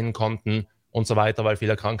befreien konnten und so weiter, weil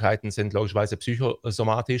viele Krankheiten sind logischerweise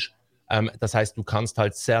psychosomatisch. Das heißt, du kannst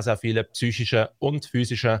halt sehr, sehr viele psychische und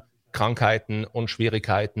physische Krankheiten und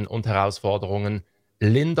Schwierigkeiten und Herausforderungen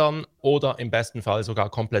lindern oder im besten Fall sogar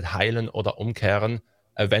komplett heilen oder umkehren,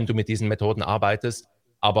 wenn du mit diesen Methoden arbeitest.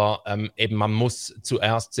 Aber eben man muss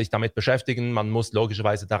zuerst sich damit beschäftigen, man muss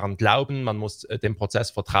logischerweise daran glauben, man muss dem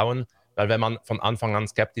Prozess vertrauen, weil wenn man von Anfang an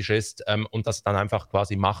skeptisch ist und das dann einfach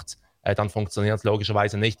quasi macht, dann funktioniert es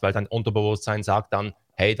logischerweise nicht, weil dein Unterbewusstsein sagt dann,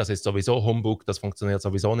 hey, das ist sowieso Humbug, das funktioniert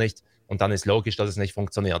sowieso nicht und dann ist logisch, dass es nicht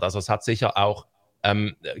funktioniert. Also es hat sicher auch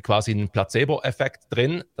quasi einen Placebo-Effekt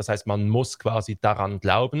drin, das heißt, man muss quasi daran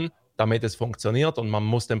glauben, damit es funktioniert und man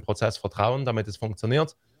muss dem Prozess vertrauen, damit es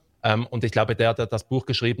funktioniert. Und ich glaube, der das Buch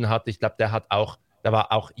geschrieben hat, ich glaube, der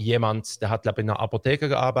war auch jemand, der hat, glaube ich, in einer Apotheke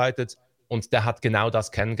gearbeitet und der hat genau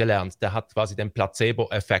das kennengelernt. Der hat quasi den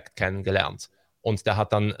Placebo-Effekt kennengelernt. Und der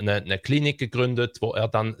hat dann eine Klinik gegründet, wo er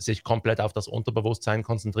dann sich komplett auf das Unterbewusstsein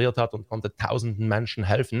konzentriert hat und konnte tausenden Menschen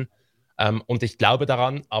helfen. Und ich glaube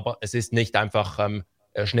daran, aber es ist nicht einfach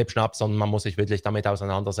Schnippschnapp, sondern man muss sich wirklich damit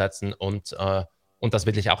auseinandersetzen und das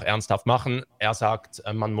wirklich auch ernsthaft machen. Er sagt,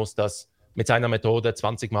 man muss das mit seiner Methode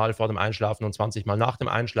 20 Mal vor dem Einschlafen und 20 Mal nach dem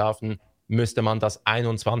Einschlafen, müsste man das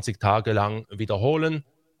 21 Tage lang wiederholen,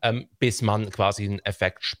 bis man quasi einen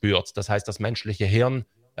Effekt spürt. Das heißt, das menschliche Hirn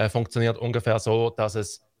funktioniert ungefähr so, dass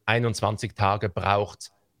es 21 Tage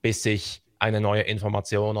braucht, bis sich eine neue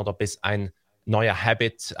Information oder bis ein neuer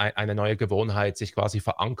Habit, eine neue Gewohnheit sich quasi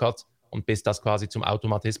verankert und bis das quasi zum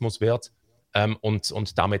Automatismus wird.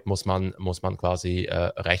 Und damit muss man quasi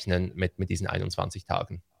rechnen mit diesen 21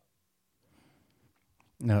 Tagen.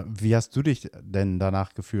 Ja, wie hast du dich denn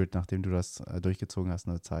danach gefühlt, nachdem du das durchgezogen hast,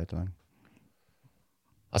 eine Zeit lang?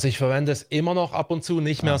 Also ich verwende es immer noch ab und zu, Ah,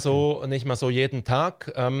 okay. nicht mehr so jeden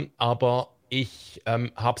Tag, aber ich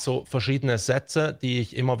habe so verschiedene Sätze, die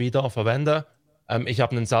ich immer wieder verwende. Ich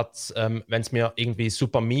habe einen Satz, wenn es mir irgendwie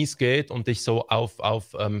super mies geht und ich so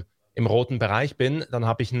im roten Bereich bin, dann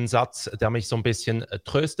habe ich einen Satz, der mich so ein bisschen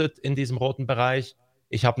tröstet in diesem roten Bereich.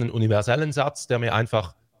 Ich habe einen universellen Satz, der mir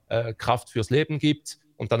einfach Kraft fürs Leben gibt.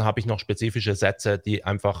 Und dann habe ich noch spezifische Sätze, die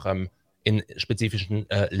einfach in spezifischen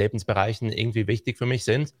Lebensbereichen irgendwie wichtig für mich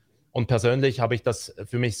sind. Und persönlich habe ich das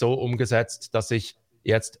für mich so umgesetzt, dass ich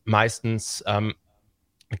jetzt meistens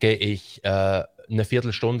gehe ich eine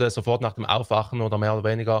Viertelstunde sofort nach dem Aufwachen oder mehr oder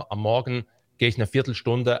weniger am Morgen, gehe ich eine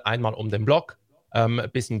Viertelstunde einmal um den Block, ein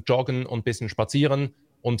bisschen joggen und ein bisschen spazieren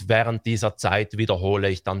und während dieser Zeit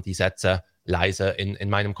wiederhole ich dann die Sätze leise in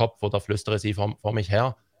meinem Kopf oder flüstere sie vor mich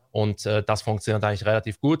her und das funktioniert eigentlich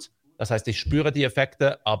relativ gut. Das heißt, ich spüre die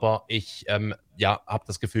Effekte, aber ich habe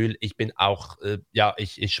das Gefühl, ich bin auch,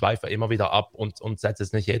 ich schweife immer wieder ab und setze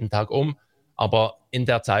es nicht jeden Tag um. Aber in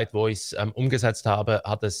der Zeit, wo ich es umgesetzt habe,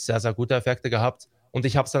 hat es sehr, sehr gute Effekte gehabt. Und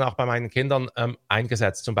ich habe es dann auch bei meinen Kindern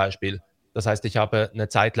eingesetzt zum Beispiel. Das heißt, ich habe eine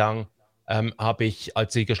Zeit lang,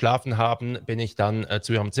 als sie geschlafen haben, bin ich dann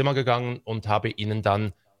zu ihrem Zimmer gegangen und habe ihnen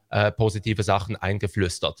dann positive Sachen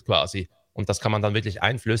eingeflüstert quasi. Und das kann man dann wirklich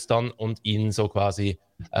einflüstern und ihnen so quasi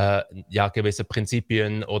gewisse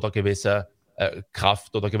Prinzipien oder gewisse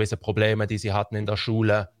Kraft oder gewisse Probleme, die sie hatten in der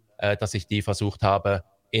Schule, dass ich die versucht habe,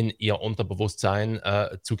 in ihr Unterbewusstsein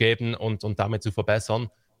zu geben und damit zu verbessern.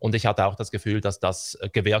 Und ich hatte auch das Gefühl, dass das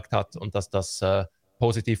gewirkt hat und dass das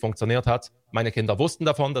positiv funktioniert hat. Meine Kinder wussten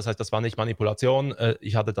davon, das heißt, das war nicht Manipulation.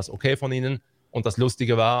 Ich hatte das okay von ihnen. Und das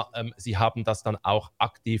Lustige war, sie haben das dann auch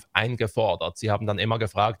aktiv eingefordert. Sie haben dann immer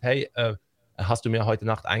gefragt, hey, hast du mir heute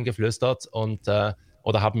Nacht eingeflüstert?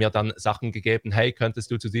 Oder haben mir dann Sachen gegeben, hey, könntest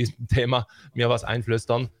du zu diesem Thema mir was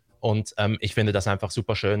einflüstern? Und ich finde das einfach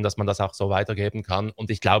super schön, dass man das auch so weitergeben kann. Und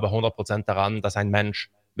ich glaube 100% daran, dass ein Mensch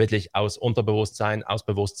wirklich aus Unterbewusstsein, aus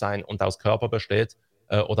Bewusstsein und aus Körper besteht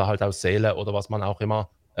oder halt aus Seele oder was man auch immer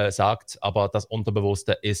sagt. Aber das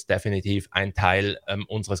Unterbewusste ist definitiv ein Teil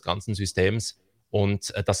unseres ganzen Systems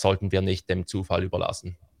und das sollten wir nicht dem Zufall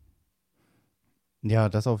überlassen. Ja,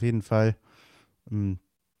 das auf jeden Fall. Ähm,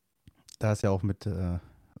 Da ist ja auch mit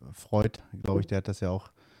Freud, glaube ich, der hat das ja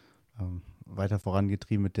auch weiter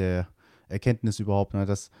vorangetrieben mit der Erkenntnis überhaupt, ne,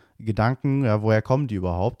 dass Gedanken, ja, woher kommen die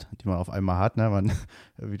überhaupt, die man auf einmal hat, ne? Man,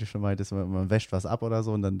 wie du schon meintest, man wäscht was ab oder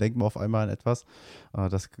so und dann denkt man auf einmal an etwas.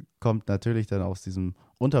 Das kommt natürlich dann aus diesem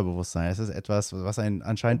Unterbewusstsein. Es ist etwas, was einen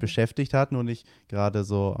anscheinend beschäftigt hat, nur nicht gerade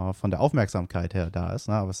so von der Aufmerksamkeit her da ist,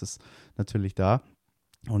 ne? Aber es ist natürlich da.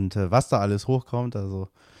 Und was da alles hochkommt, also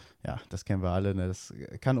ja, das kennen wir alle, ne? Das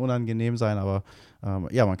kann unangenehm sein, aber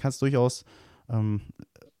ja, man kann es durchaus ähm,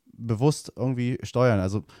 bewusst irgendwie steuern.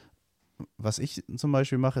 Also was ich zum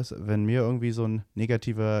Beispiel mache, ist, wenn mir irgendwie so ein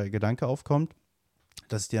negativer Gedanke aufkommt,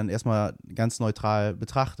 dass ich den dann erstmal ganz neutral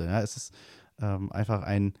betrachte. Ja? Es ist einfach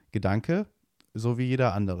ein Gedanke, so wie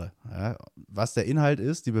jeder andere. Ja? Was der Inhalt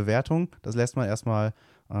ist, die Bewertung, das lässt man erstmal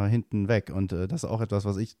hinten weg. Und das ist auch etwas,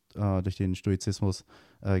 was ich durch den Stoizismus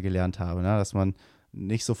gelernt habe, ne? Dass man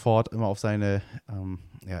nicht sofort immer auf seine,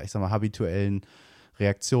 ja, ich sag mal, habituellen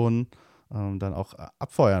Reaktionen dann auch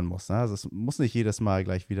abfeuern muss. Ne? Also es muss nicht jedes Mal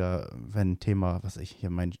gleich wieder, wenn ein Thema, was ich hier,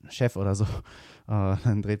 mein Chef oder so,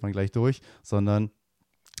 dann dreht man gleich durch, sondern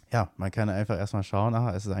ja, man kann einfach erstmal schauen,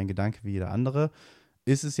 aha, es ist ein Gedanke wie jeder andere.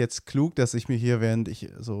 Ist es jetzt klug, dass ich mir hier, während ich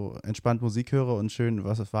so entspannt Musik höre und schön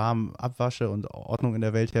was warm abwasche und Ordnung in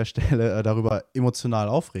der Welt herstelle, darüber emotional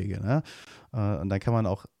aufrege? Ne? Und dann kann man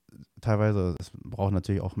auch teilweise, es braucht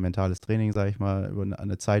natürlich auch mentales Training, sage ich mal, über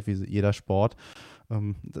eine Zeit wie jeder Sport,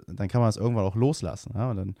 dann kann man es irgendwann auch loslassen.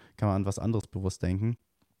 Ja? Und dann kann man an was anderes bewusst denken.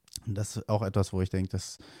 Und das ist auch etwas, wo ich denke,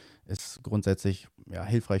 das ist grundsätzlich ja,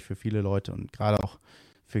 hilfreich für viele Leute und gerade auch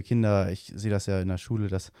für Kinder. Ich sehe das ja in der Schule,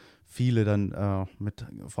 dass viele dann mit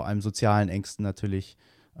vor allem sozialen Ängsten natürlich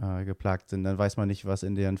geplagt sind. Dann weiß man nicht, was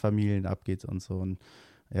in deren Familien abgeht und so. Und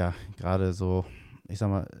ja, gerade so, ich sag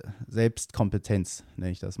mal, Selbstkompetenz,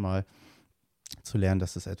 nenne ich das mal, zu lernen,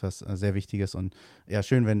 das ist etwas sehr Wichtiges und ja,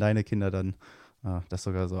 schön, wenn deine Kinder dann das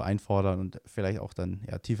sogar so einfordern und vielleicht auch dann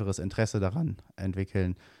ja, tieferes Interesse daran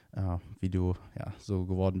entwickeln, wie du ja, so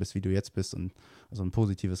geworden bist, wie du jetzt bist und so ein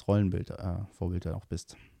positives Rollenbild, Vorbild auch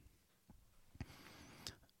bist.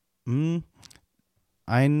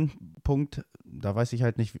 Ein Punkt, da weiß ich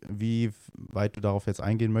halt nicht, wie weit du darauf jetzt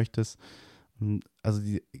eingehen möchtest. Also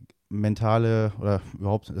die mentale oder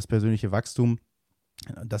überhaupt das persönliche Wachstum,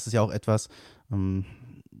 das ist ja auch etwas,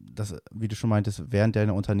 das, wie du schon meintest, während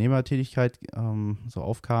deiner Unternehmertätigkeit so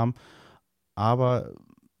aufkam. Aber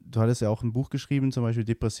du hattest ja auch ein Buch geschrieben, zum Beispiel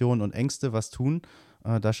Depressionen und Ängste, was tun.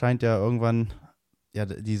 Da scheint ja irgendwann ja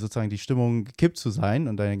die sozusagen die Stimmung gekippt zu sein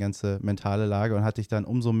und deine ganze mentale Lage und hat dich dann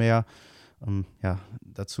umso mehr ja,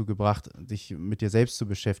 dazu gebracht, dich mit dir selbst zu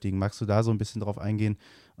beschäftigen. Magst du da so ein bisschen drauf eingehen?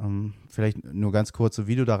 Vielleicht nur ganz kurz, so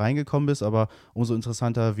wie du da reingekommen bist, aber umso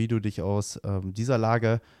interessanter, wie du dich aus dieser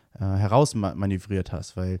Lage heraus manövriert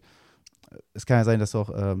hast, weil es kann ja sein, dass du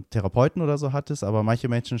auch Therapeuten oder so hattest, aber manche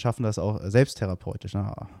Menschen schaffen das auch selbsttherapeutisch.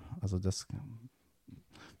 Ne? Also das,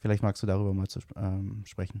 vielleicht magst du darüber mal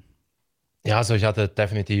sprechen. Ja, also ich hatte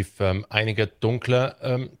definitiv einige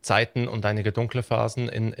dunkle Zeiten und einige dunkle Phasen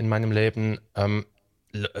in meinem Leben,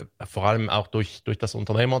 vor allem auch durch das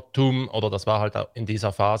Unternehmertum oder das war halt auch in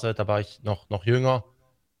dieser Phase, da war ich noch jünger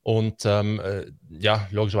und ja,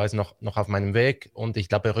 logischerweise noch auf meinem Weg und ich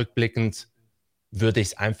glaube rückblickend würde ich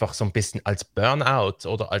es einfach so ein bisschen als Burnout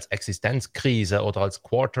oder als Existenzkrise oder als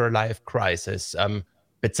Quarter-Life-Crisis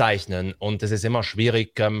bezeichnen. Und es ist immer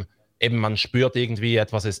schwierig, eben man spürt irgendwie,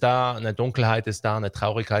 etwas ist da, eine Dunkelheit ist da, eine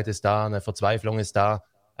Traurigkeit ist da, eine Verzweiflung ist da.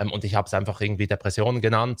 Und ich habe es einfach irgendwie Depression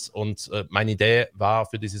genannt. Und meine Idee war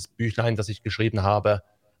für dieses Büchlein, das ich geschrieben habe,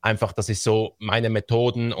 einfach, dass ich so meine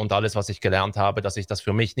Methoden und alles, was ich gelernt habe, dass ich das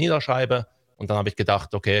für mich niederschreibe. Und dann habe ich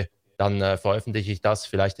gedacht, okay, dann veröffentliche ich das.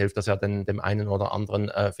 Vielleicht hilft das ja dem einen oder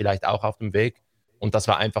anderen vielleicht auch auf dem Weg. Und das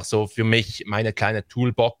war einfach so für mich meine kleine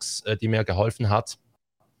Toolbox, die mir geholfen hat,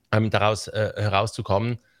 daraus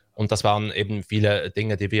herauszukommen. Und das waren eben viele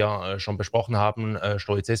Dinge, die wir schon besprochen haben.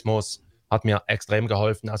 Stoizismus hat mir extrem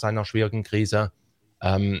geholfen aus einer schwierigen Krise.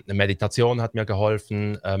 Meditation hat mir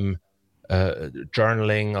geholfen.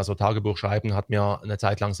 Journaling, also Tagebuch schreiben, hat mir eine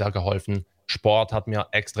Zeit lang sehr geholfen. Sport hat mir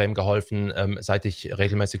extrem geholfen. Seit ich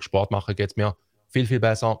regelmäßig Sport mache, geht es mir viel, viel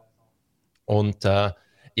besser. Und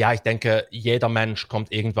ja, ich denke, jeder Mensch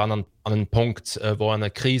kommt irgendwann an einen Punkt, wo er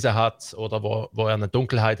eine Krise hat oder wo er eine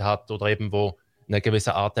Dunkelheit hat oder eben wo eine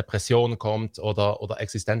gewisse Art Depression kommt oder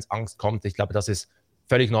Existenzangst kommt. Ich glaube, das ist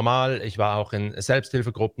völlig normal. Ich war auch in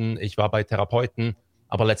Selbsthilfegruppen, ich war bei Therapeuten,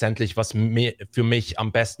 aber letztendlich, was für mich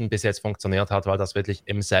am besten bis jetzt funktioniert hat, war das wirklich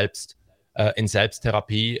in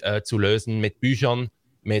Selbsttherapie zu lösen mit Büchern,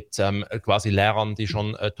 mit quasi Lehrern, die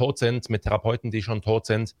schon tot sind, mit Therapeuten, die schon tot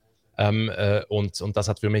sind. Und das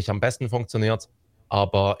hat für mich am besten funktioniert.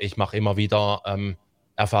 Aber ich mache immer wieder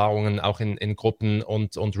Erfahrungen auch in Gruppen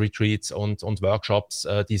und Retreats und Workshops,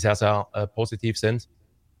 die sehr, sehr positiv sind.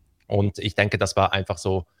 Und ich denke, das war einfach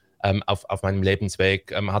so, auf meinem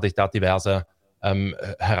Lebensweg hatte ich da diverse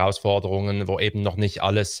Herausforderungen, wo eben noch nicht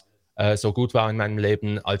alles so gut war in meinem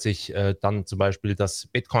Leben. Als ich dann zum Beispiel das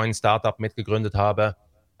Bitcoin-Startup mitgegründet habe,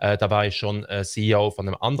 da war ich schon CEO von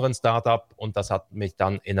einem anderen Startup und das hat mich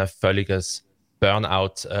dann in ein völliges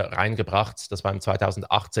Burnout reingebracht. Das war im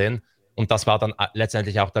 2018 und das war dann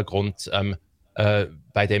letztendlich auch der Grund,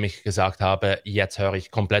 bei dem ich gesagt habe, jetzt höre ich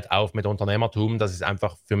komplett auf mit Unternehmertum. Das ist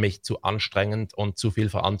einfach für mich zu anstrengend und zu viel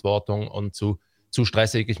Verantwortung und zu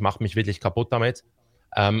stressig. Ich mache mich wirklich kaputt damit.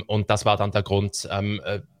 Und das war dann der Grund,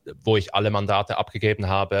 wo ich alle Mandate abgegeben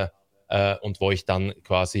habe und wo ich dann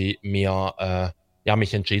quasi ja,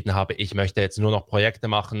 mich entschieden habe, ich möchte jetzt nur noch Projekte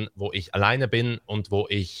machen, wo ich alleine bin und wo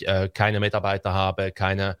ich keine Mitarbeiter habe,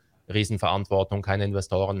 keine Riesenverantwortung, keine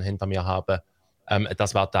Investoren hinter mir habe.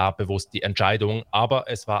 Das war da bewusst die Entscheidung, aber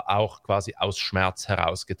es war auch quasi aus Schmerz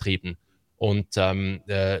herausgetrieben. Und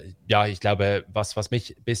ja, ich glaube, was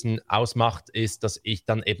mich ein bisschen ausmacht, ist, dass ich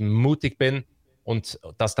dann eben mutig bin und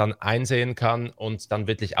das dann einsehen kann und dann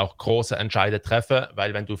wirklich auch große Entscheide treffe,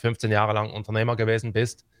 weil wenn du 15 Jahre lang Unternehmer gewesen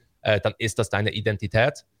bist, dann ist das deine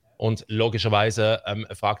Identität. Und logischerweise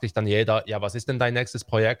fragt dich dann jeder, ja, was ist denn dein nächstes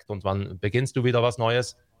Projekt und wann beginnst du wieder was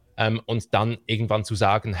Neues? Und dann irgendwann zu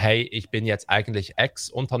sagen, hey, ich bin jetzt eigentlich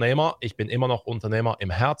Ex-Unternehmer, ich bin immer noch Unternehmer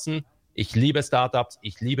im Herzen, ich liebe Startups,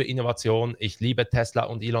 ich liebe Innovation, ich liebe Tesla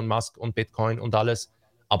und Elon Musk und Bitcoin und alles,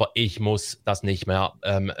 aber ich muss das nicht mehr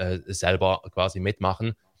selber quasi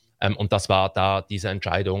mitmachen. Und das war da diese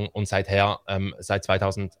Entscheidung. Und seither, seit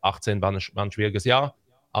 2018 war ein schwieriges Jahr,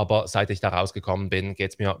 aber seit ich da rausgekommen bin,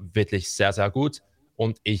 geht es mir wirklich sehr, sehr gut.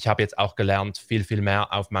 Und ich habe jetzt auch gelernt, viel, viel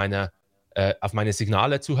mehr auf meine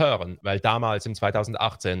Signale zu hören, weil damals im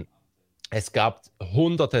 2018, es gab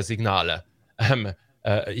hunderte Signale.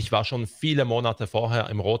 Ich war schon viele Monate vorher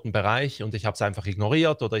im roten Bereich und ich habe es einfach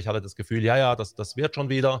ignoriert oder ich hatte das Gefühl, ja, ja, das wird schon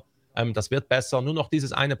wieder, das wird besser, nur noch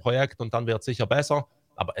dieses eine Projekt und dann wird es sicher besser.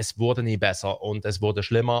 Aber es wurde nie besser und es wurde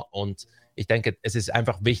schlimmer. Und ich denke, es ist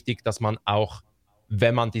einfach wichtig, dass man auch,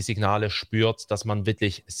 wenn man die Signale spürt, dass man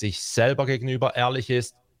wirklich sich selber gegenüber ehrlich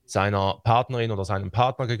ist, seiner Partnerin oder seinem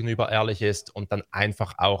Partner gegenüber ehrlich ist und dann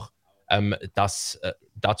einfach auch das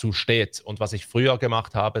dazu steht. Und was ich früher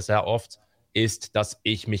gemacht habe, sehr oft, ist, dass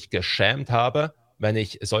ich mich geschämt habe, wenn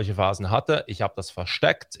ich solche Phasen hatte. Ich habe das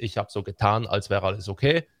versteckt, ich habe so getan, als wäre alles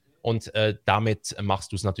okay. Und damit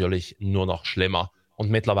machst du es natürlich nur noch schlimmer. Und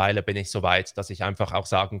mittlerweile bin ich so weit, dass ich einfach auch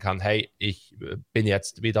sagen kann, hey, ich bin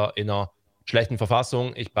jetzt wieder in einer schlechten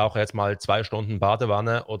Verfassung, ich brauche jetzt mal 2 Stunden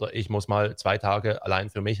Badewanne oder ich muss mal 2 Tage allein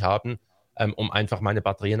für mich haben, um einfach meine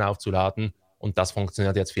Batterien aufzuladen. Und das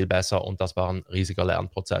funktioniert jetzt viel besser und das war ein riesiger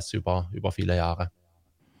Lernprozess über viele Jahre.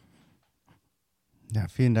 Ja,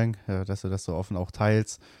 vielen Dank, dass du das so offen auch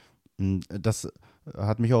teilst. Das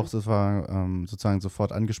hat mich auch sozusagen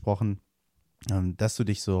sofort angesprochen, dass du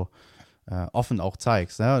dich so offen auch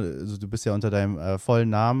zeigst. Ja? Also du bist ja unter deinem vollen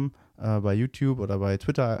Namen bei YouTube oder bei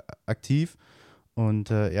Twitter aktiv und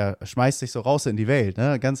ja, schmeißt dich so raus in die Welt,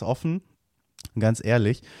 ne? Ganz offen, ganz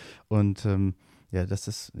ehrlich. Und ja, das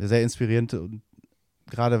ist sehr inspirierend. Und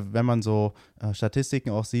gerade wenn man so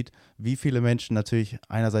Statistiken auch sieht, wie viele Menschen natürlich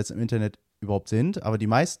einerseits im Internet überhaupt sind, aber die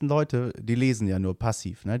meisten Leute, die lesen ja nur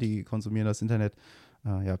passiv, ne? Die konsumieren das Internet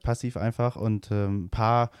ja passiv einfach und ein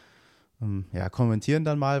paar ja, kommentieren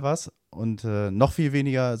dann mal was und noch viel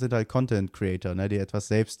weniger sind halt Content Creator, ne, die etwas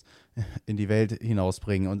selbst in die Welt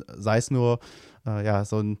hinausbringen und sei es nur ja,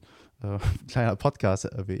 so ein kleiner Podcast,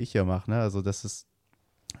 wie ich hier mache, ne? Also das ist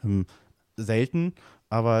selten,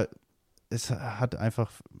 aber es hat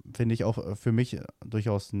einfach, finde ich, auch für mich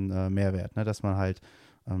durchaus einen Mehrwert, ne? Dass man halt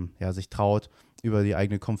ja, sich traut, über die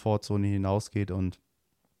eigene Komfortzone hinausgeht und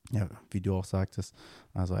ja, wie du auch sagtest,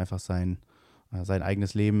 also einfach sein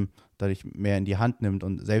eigenes Leben dadurch mehr in die Hand nimmt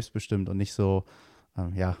und selbstbestimmt und nicht so,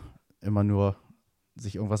 ja, immer nur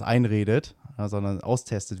sich irgendwas einredet, sondern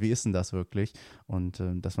austestet, wie ist denn das wirklich? Und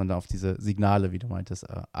dass man da auf diese Signale, wie du meintest,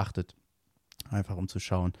 achtet, einfach um zu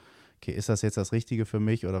schauen, okay, ist das jetzt das Richtige für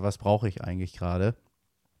mich oder was brauche ich eigentlich gerade?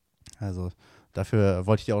 Also dafür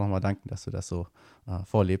wollte ich dir auch nochmal danken, dass du das so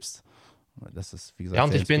vorlebst. Das ist, wie Ja, gesagt,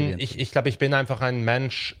 und sehr inspirierend für ich mich. glaube, ich bin einfach ein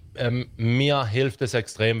Mensch, mir hilft es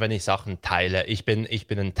extrem, wenn ich Sachen teile. Ich bin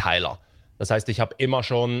ein Teiler. Das heißt, ich habe immer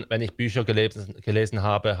schon, wenn ich Bücher gelesen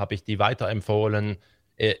habe, habe ich die weiterempfohlen.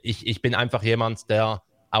 Ich bin einfach jemand, der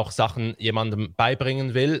auch Sachen jemandem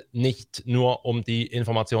beibringen will, nicht nur um die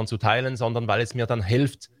Information zu teilen, sondern weil es mir dann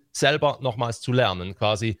hilft, selber nochmals zu lernen,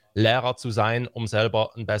 quasi Lehrer zu sein, um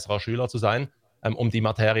selber ein besserer Schüler zu sein, um die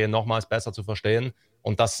Materie nochmals besser zu verstehen.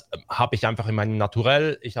 Und das habe ich einfach in meinem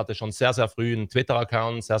Naturell. Ich hatte schon sehr, sehr früh einen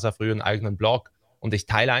Twitter-Account, sehr, sehr früh einen eigenen Blog und ich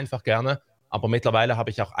teile einfach gerne. Aber mittlerweile habe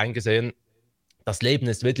ich auch eingesehen, das Leben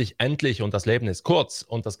ist wirklich endlich und das Leben ist kurz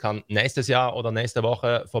und das kann nächstes Jahr oder nächste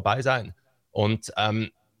Woche vorbei sein. Und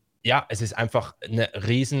ja, es ist einfach ein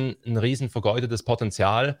riesen vergeudetes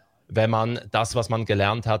Potenzial, wenn man das, was man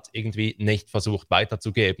gelernt hat, irgendwie nicht versucht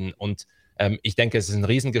weiterzugeben. Und ich denke, es ist ein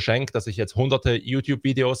Riesengeschenk, dass ich jetzt hunderte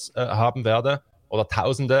YouTube-Videos haben werde oder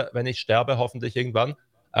tausende, wenn ich sterbe, hoffentlich irgendwann.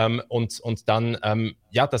 Und dann,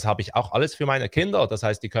 ja, das habe ich auch alles für meine Kinder. Das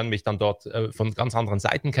heißt, die können mich dann dort von ganz anderen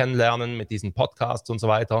Seiten kennenlernen mit diesen Podcasts und so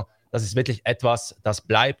weiter. Das ist wirklich etwas, das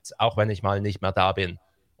bleibt, auch wenn ich mal nicht mehr da bin.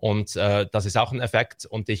 Und das ist auch ein Effekt.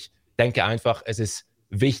 Und ich denke einfach, es ist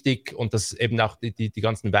wichtig und das eben auch die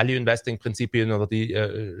ganzen Value-Investing-Prinzipien oder die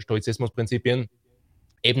Stoizismus-Prinzipien,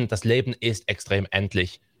 eben das Leben ist extrem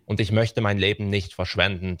endlich und ich möchte mein Leben nicht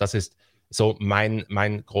verschwenden. Das ist so mein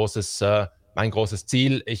großes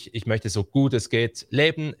Ziel. Ich möchte so gut es geht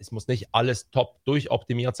leben. Es muss nicht alles top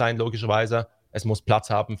durchoptimiert sein, logischerweise. Es muss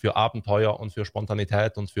Platz haben für Abenteuer und für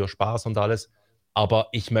Spontanität und für Spaß und alles. Aber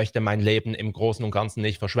ich möchte mein Leben im Großen und Ganzen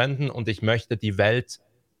nicht verschwenden und ich möchte die Welt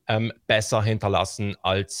besser hinterlassen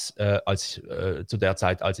als zu der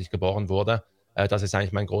Zeit, als ich geboren wurde. Das ist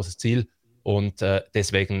eigentlich mein großes Ziel. Und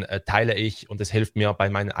deswegen teile ich und es hilft mir bei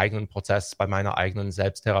meinem eigenen Prozess, bei meiner eigenen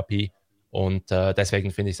Selbsttherapie. Und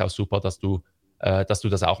deswegen finde ich es auch super, dass du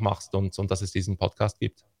das auch machst und dass es diesen Podcast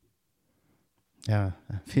gibt. Ja,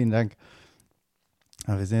 vielen Dank.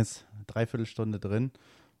 Aber wir sind jetzt 3/4 Stunde drin.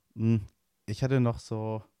 Hm, Ich hatte noch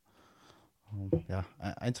so ja,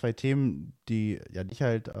 ein, zwei Themen, die ja dich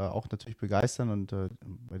halt auch natürlich begeistern und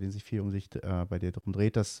bei denen sich viel bei dir drum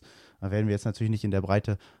dreht. Das werden wir jetzt natürlich nicht in der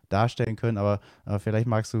Breite darstellen können, aber vielleicht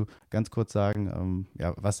magst du ganz kurz sagen,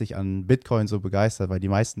 ja, was dich an Bitcoin so begeistert, weil die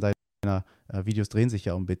meisten deiner Videos drehen sich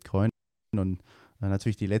ja um Bitcoin und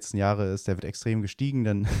natürlich die letzten Jahre ist der Wert extrem gestiegen,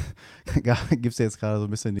 dann gibt es ja jetzt gerade so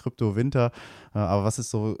ein bisschen den Krypto-Winter. Aber was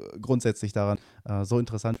ist so grundsätzlich daran so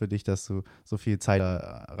interessant für dich, dass du so viel Zeit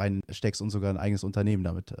da reinsteckst und sogar ein eigenes Unternehmen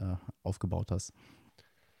damit aufgebaut hast?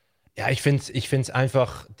 Ja, ich find's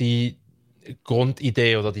einfach die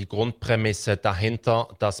Grundidee oder die Grundprämisse dahinter,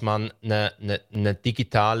 dass man eine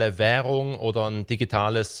digitale Währung oder einen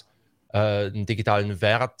digitalen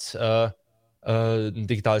Wert, ein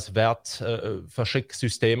digitales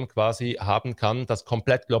Wertverschicksystem quasi haben kann, das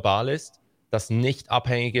komplett global ist, das nicht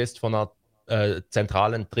abhängig ist von einer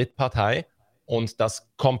zentralen Drittpartei und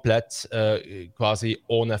das komplett quasi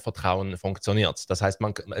ohne Vertrauen funktioniert. Das heißt,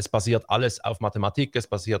 es basiert alles auf Mathematik, es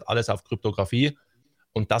basiert alles auf Kryptographie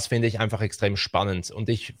und das finde ich einfach extrem spannend. Und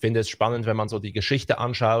ich finde es spannend, wenn man so die Geschichte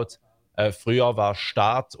anschaut. Früher war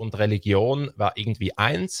Staat und Religion war irgendwie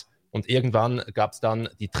eins und irgendwann gab es dann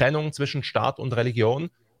die Trennung zwischen Staat und Religion.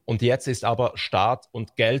 Und jetzt ist aber Staat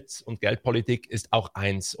und Geldpolitik ist auch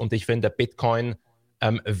eins. Und ich finde, Bitcoin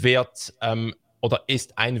wird oder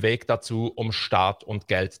ist ein Weg dazu, um Staat und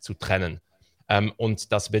Geld zu trennen.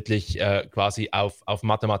 Und das wirklich quasi auf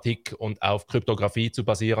Mathematik und auf Kryptographie zu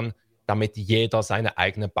basieren, damit jeder seine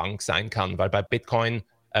eigene Bank sein kann. Weil bei Bitcoin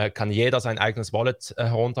kann jeder sein eigenes Wallet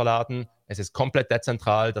herunterladen. Es ist komplett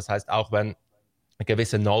dezentral. Das heißt, auch wenn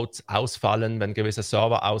gewisse Nodes ausfallen, wenn gewisse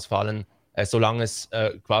Server ausfallen, solange es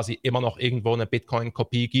quasi immer noch irgendwo eine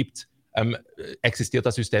Bitcoin-Kopie gibt, existiert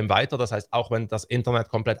das System weiter. Das heißt, auch wenn das Internet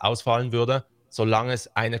komplett ausfallen würde, solange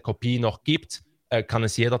es eine Kopie noch gibt, kann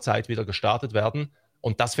es jederzeit wieder gestartet werden.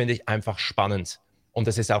 Und das finde ich einfach spannend. Und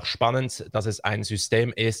es ist auch spannend, dass es ein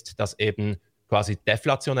System ist, das eben quasi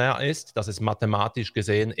deflationär ist, dass es mathematisch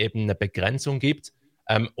gesehen eben eine Begrenzung gibt,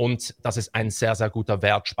 und dass es ein sehr, sehr guter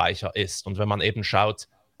Wertspeicher ist. Und wenn man eben schaut,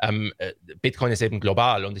 Bitcoin ist eben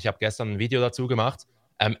global und ich habe gestern ein Video dazu gemacht.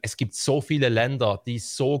 Es gibt so viele Länder, die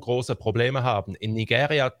so große Probleme haben. In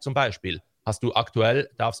Nigeria zum Beispiel darfst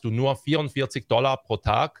du nur $44 pro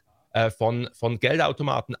Tag von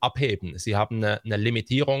Geldautomaten abheben. Sie haben eine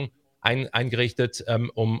Limitierung eingerichtet,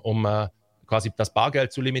 um quasi das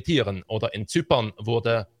Bargeld zu limitieren. Oder in Zypern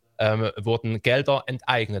wurden Gelder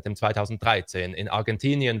enteignet im 2013. In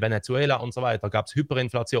Argentinien, Venezuela und so weiter gab es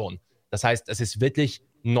Hyperinflation. Das heißt, es ist wirklich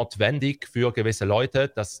notwendig für gewisse Leute,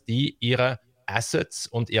 dass die ihre Assets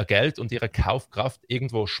und ihr Geld und ihre Kaufkraft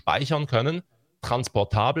irgendwo speichern können,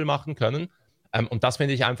 transportabel machen können. Und das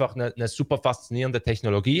finde ich einfach eine super faszinierende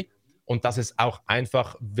Technologie und dass es auch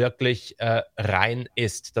einfach wirklich rein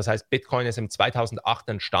ist. Das heißt, Bitcoin ist im 2008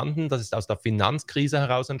 entstanden, das ist aus der Finanzkrise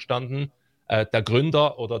heraus entstanden. Der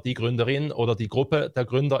Gründer oder die Gründerin oder die Gruppe der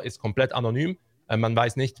Gründer ist komplett anonym. Man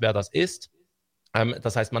weiß nicht, wer das ist.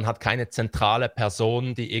 Das heißt, man hat keine zentrale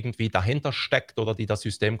Person, die irgendwie dahinter steckt oder die das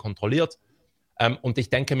System kontrolliert. Und ich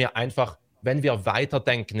denke mir einfach, wenn wir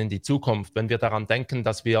weiterdenken in die Zukunft, wenn wir daran denken,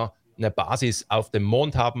 dass wir eine Basis auf dem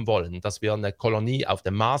Mond haben wollen, dass wir eine Kolonie auf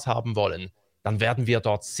dem Mars haben wollen, dann werden wir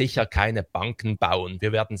dort sicher keine Banken bauen.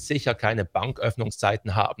 Wir werden sicher keine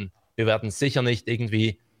Banköffnungszeiten haben. Wir werden sicher nicht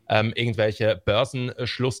irgendwie irgendwelche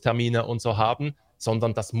Börsenschlusstermine und so haben,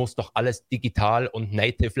 sondern das muss doch alles digital und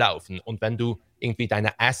native laufen. Und wenn du irgendwie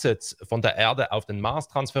deine Assets von der Erde auf den Mars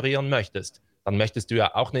transferieren möchtest, dann möchtest du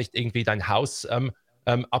ja auch nicht irgendwie dein Haus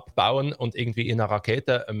abbauen und irgendwie in einer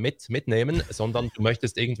Rakete mitnehmen, sondern du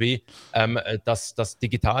möchtest irgendwie das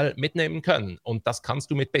digital mitnehmen können. Und das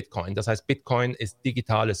kannst du mit Bitcoin. Das heißt, Bitcoin ist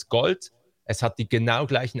digitales Gold. Es hat die genau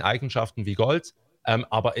gleichen Eigenschaften wie Gold,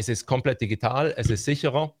 aber es ist komplett digital, es ist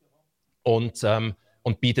sicherer und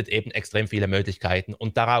bietet eben extrem viele Möglichkeiten.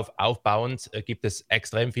 Und darauf aufbauend gibt es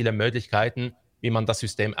extrem viele Möglichkeiten, wie man das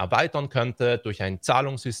System erweitern könnte durch ein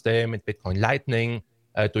Zahlungssystem mit Bitcoin Lightning,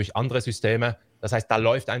 durch andere Systeme. Das heißt, da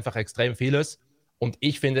läuft einfach extrem vieles. Und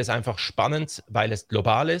ich finde es einfach spannend, weil es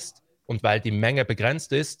global ist und weil die Menge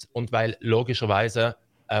begrenzt ist und weil logischerweise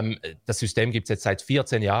das System gibt es jetzt seit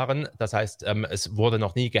 14 Jahren. Das heißt, es wurde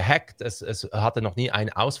noch nie gehackt, es hatte noch nie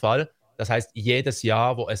einen Ausfall. Das heißt, jedes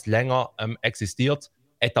Jahr, wo es länger existiert,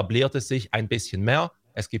 etabliert es sich ein bisschen mehr.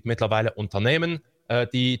 Es gibt mittlerweile Unternehmen,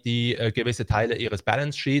 die gewisse Teile ihres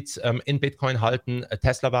Balance Sheets in Bitcoin halten.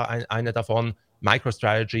 Tesla war eine davon,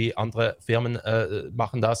 MicroStrategy, andere Firmen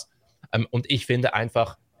machen das. Und ich finde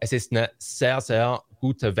einfach, es ist eine sehr, sehr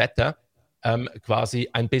gute Wette, quasi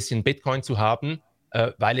ein bisschen Bitcoin zu haben,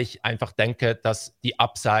 weil ich einfach denke, dass die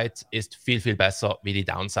Upside ist viel, viel besser wie die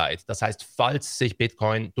Downside. Das heißt, falls sich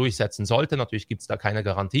Bitcoin durchsetzen sollte, natürlich gibt es da keine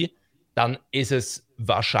Garantie, dann ist es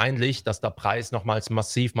wahrscheinlich, dass der Preis nochmals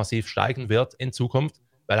massiv, massiv steigen wird in Zukunft,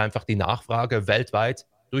 weil einfach die Nachfrage weltweit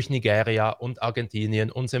durch Nigeria und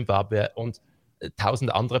Argentinien und Zimbabwe und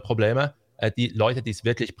tausend andere Probleme, die Leute, die es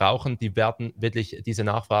wirklich brauchen, die werden wirklich diese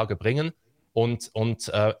Nachfrage bringen. Und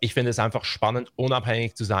ich finde es einfach spannend,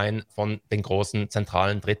 unabhängig zu sein von den großen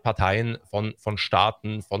zentralen Drittparteien, von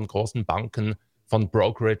Staaten, von großen Banken, von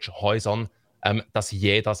Brokerage-Häusern, dass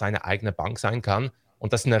jeder seine eigene Bank sein kann.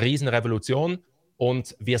 Und das ist eine Riesenrevolution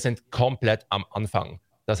und wir sind komplett am Anfang.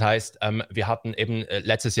 Das heißt, wir hatten eben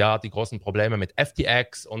letztes Jahr die großen Probleme mit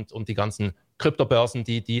FTX und die ganzen Kryptobörsen,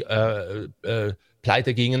 die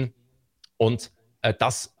pleite gingen. Und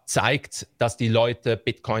das zeigt, dass die Leute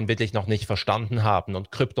Bitcoin wirklich noch nicht verstanden haben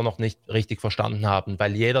und Krypto noch nicht richtig verstanden haben,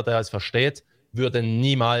 weil jeder, der es versteht, würde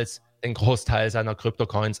niemals den Großteil seiner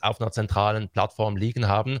Kryptocoins auf einer zentralen Plattform liegen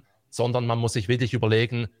haben, sondern man muss sich wirklich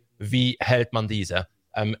überlegen, wie hält man diese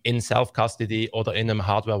in Self-Custody oder in einem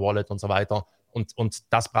Hardware-Wallet und so weiter. Und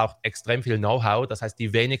das braucht extrem viel Know-how. Das heißt,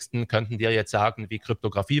 die wenigsten könnten dir jetzt sagen, wie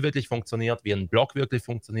Kryptographie wirklich funktioniert, wie ein Block wirklich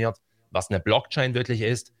funktioniert, was eine Blockchain wirklich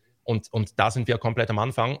ist. Und da sind wir komplett am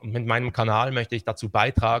Anfang. Und mit meinem Kanal möchte ich dazu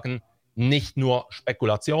beitragen, nicht nur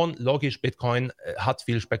Spekulation, logisch, Bitcoin hat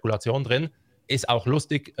viel Spekulation drin, ist auch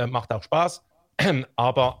lustig, macht auch Spaß,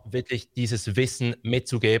 aber wirklich dieses Wissen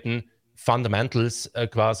mitzugeben, Fundamentals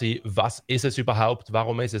quasi, was ist es überhaupt,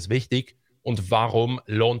 warum ist es wichtig und warum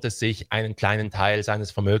lohnt es sich, einen kleinen Teil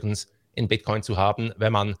seines Vermögens in Bitcoin zu haben,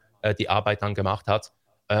 wenn man die Arbeit dann gemacht hat.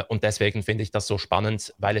 Und deswegen finde ich das so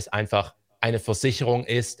spannend, weil es einfach eine Versicherung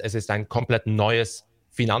ist. Es ist ein komplett neues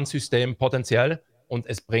Finanzsystem potenziell. Und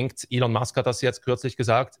es bringt, Elon Musk hat das jetzt kürzlich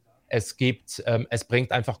gesagt, es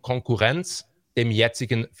bringt einfach Konkurrenz dem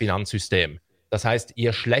jetzigen Finanzsystem. Das heißt,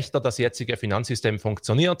 je schlechter das jetzige Finanzsystem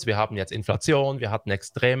funktioniert, wir haben jetzt Inflation, wir hatten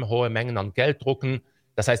extrem hohe Mengen an Gelddrucken.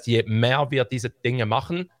 Das heißt, je mehr wir diese Dinge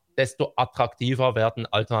machen, desto attraktiver werden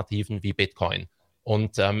Alternativen wie Bitcoin.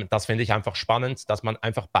 Und das finde ich einfach spannend, dass man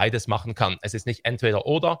einfach beides machen kann. Es ist nicht entweder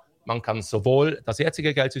oder, man kann sowohl das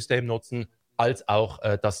jetzige Geldsystem nutzen, als auch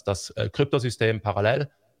das Kryptosystem parallel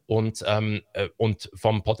und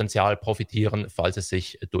vom Potenzial profitieren, falls es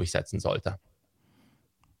sich durchsetzen sollte.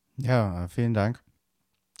 Ja, vielen Dank.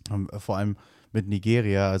 Vor allem mit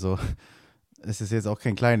Nigeria, also es ist jetzt auch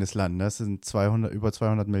kein kleines Land, ne? Es sind über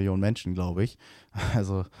 200 Millionen Menschen, glaube ich.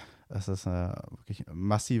 Also das ist eine wirklich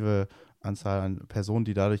massive Anzahl an Personen,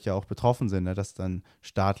 die dadurch ja auch betroffen sind, ne? Dass dann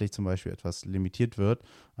staatlich zum Beispiel etwas limitiert wird,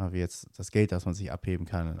 wie jetzt das Geld, das man sich abheben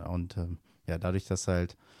kann. Und ja, dadurch, dass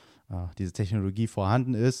halt diese Technologie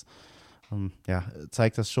vorhanden ist, ja,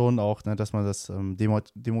 zeigt das schon auch, ne, dass man das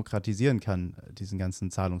demokratisieren kann, diesen ganzen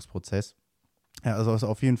Zahlungsprozess. Ja, also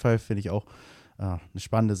auf jeden Fall finde ich auch eine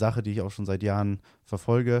spannende Sache, die ich auch schon seit Jahren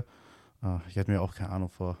verfolge. Ich hatte mir auch, keine Ahnung,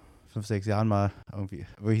 vor 5, 6 Jahren mal irgendwie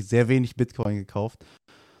wirklich sehr wenig Bitcoin gekauft.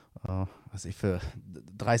 Was ich für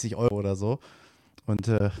 30 Euro oder so. Und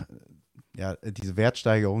ja, diese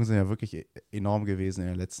Wertsteigerungen sind ja wirklich enorm gewesen in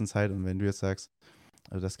der letzten Zeit. Und wenn du jetzt sagst,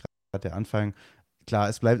 also das ist gerade der Anfang, klar,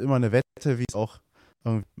 es bleibt immer eine Wette, wie es auch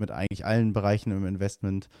mit eigentlich allen Bereichen im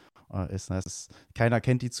Investment ist. Ne? Keiner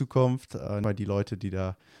kennt die Zukunft, nur die Leute, die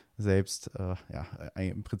da selbst ja,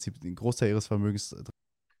 im Prinzip den Großteil ihres Vermögens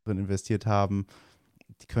drin investiert haben,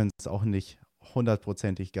 die können es auch nicht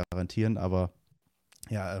hundertprozentig garantieren, aber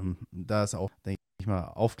ja, da ist auch, denke ich mal,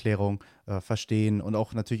 Aufklärung, Verstehen und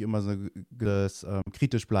auch natürlich immer so das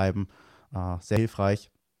kritisch bleiben sehr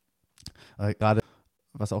hilfreich. Gerade,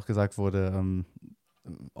 was auch gesagt wurde,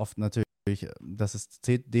 oft natürlich, dass es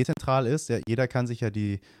dezentral ist. Ja, jeder kann sich ja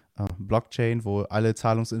die Blockchain, wo alle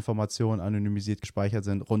Zahlungsinformationen anonymisiert gespeichert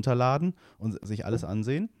sind, runterladen und sich alles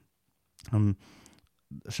ansehen.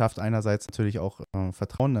 Schafft einerseits natürlich auch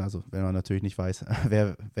Vertrauen, also wenn man natürlich nicht weiß,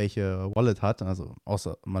 wer welche Wallet hat, also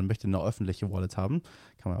außer man möchte eine öffentliche Wallet haben,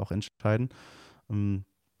 kann man auch entscheiden,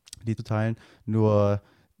 die zu teilen. Nur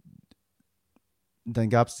dann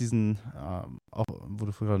gab es diesen, auch wo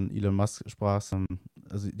du früher von Elon Musk sprachst,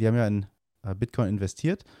 also die haben ja in Bitcoin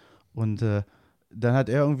investiert und dann hat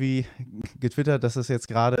er irgendwie getwittert, dass es jetzt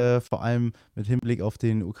gerade vor allem mit Hinblick auf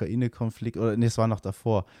den Ukraine-Konflikt, oder nee, es war noch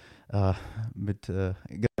davor,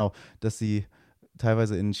 genau, dass sie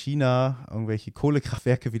teilweise in China irgendwelche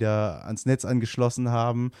Kohlekraftwerke wieder ans Netz angeschlossen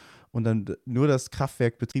haben und dann nur das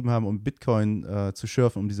Kraftwerk betrieben haben, um Bitcoin zu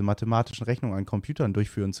schürfen, um diese mathematischen Rechnungen an Computern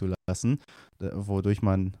durchführen zu lassen, wodurch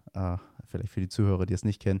man, vielleicht für die Zuhörer, die es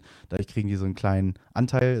nicht kennen, dadurch kriegen die so einen kleinen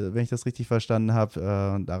Anteil, wenn ich das richtig verstanden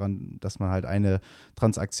habe, daran, dass man halt eine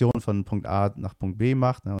Transaktion von Punkt A nach Punkt B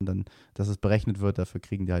macht, ne, und dann, dass es berechnet wird, dafür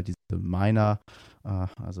kriegen die halt diese Miner,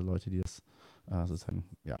 also Leute, die das sozusagen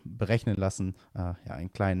ja, berechnen lassen, ja,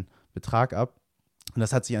 einen kleinen Betrag ab. Und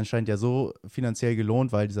das hat sich anscheinend ja so finanziell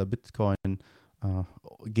gelohnt, weil dieser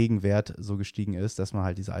Bitcoin-Gegenwert so gestiegen ist, dass man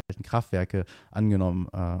halt diese alten Kraftwerke angenommen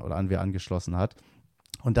oder angeschlossen hat.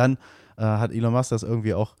 Und dann hat Elon Musk das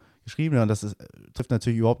irgendwie auch geschrieben, ja, und das trifft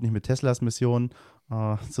natürlich überhaupt nicht mit Teslas Mission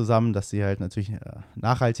zusammen, dass sie halt natürlich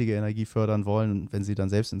nachhaltige Energie fördern wollen, und wenn sie dann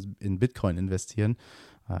selbst in Bitcoin investieren,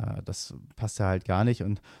 das passt ja halt gar nicht.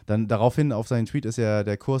 Und dann daraufhin auf seinen Tweet ist ja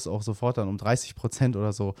der Kurs auch sofort dann um 30%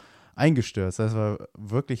 oder so eingestürzt. Das war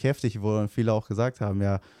wirklich heftig, wo dann viele auch gesagt haben,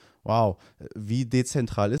 ja, wow, wie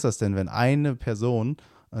dezentral ist das denn, wenn eine Person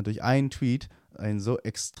durch einen Tweet einen so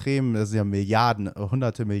extrem, das sind ja Milliarden,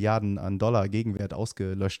 hunderte Milliarden an Dollar Gegenwert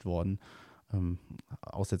ausgelöscht worden,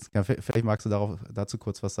 aussetzen kann. Vielleicht magst du dazu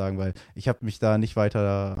kurz was sagen, weil ich habe mich da nicht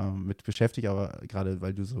weiter mit beschäftigt, aber gerade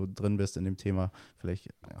weil du so drin bist in dem Thema, vielleicht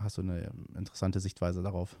hast du eine interessante Sichtweise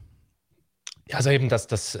darauf. Ja, also eben,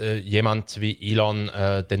 dass jemand wie Elon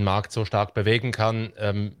den Markt so stark bewegen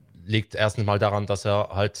kann, liegt erstens mal daran, dass er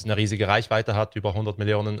halt eine riesige Reichweite hat, über 100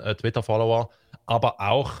 Millionen Twitter-Follower, aber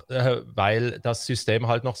auch, weil das System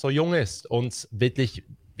halt noch so jung ist und wirklich,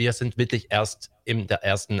 wir sind wirklich erst in der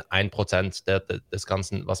ersten 1% des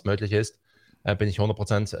Ganzen, was möglich ist, bin ich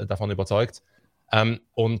 100% davon überzeugt.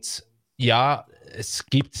 Und ja, es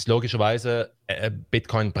gibt logischerweise,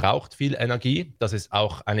 Bitcoin braucht viel Energie, das ist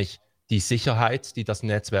auch eigentlich die Sicherheit, die das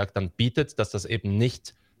Netzwerk dann bietet, dass das eben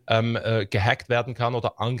nicht gehackt werden kann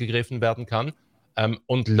oder angegriffen werden kann.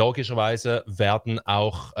 Und logischerweise werden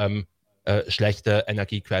auch schlechte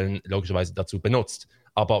Energiequellen logischerweise dazu benutzt.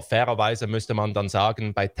 Aber fairerweise müsste man dann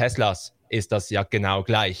sagen, bei Teslas ist das ja genau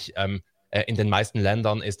gleich. In den meisten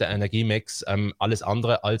Ländern ist der Energiemix alles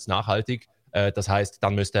andere als nachhaltig. Das heißt,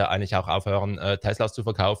 dann müsste er eigentlich auch aufhören, Teslas zu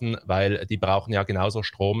verkaufen, weil die brauchen ja genauso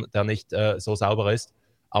Strom, der nicht so sauber ist.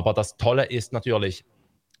 Aber das Tolle ist natürlich,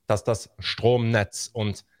 dass das Stromnetz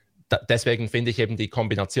und deswegen finde ich eben die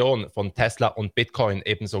Kombination von Tesla und Bitcoin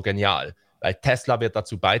ebenso genial, weil Tesla wird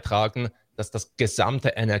dazu beitragen, dass das gesamte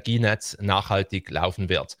Energienetz nachhaltig laufen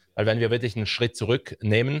wird. Weil wenn wir wirklich einen Schritt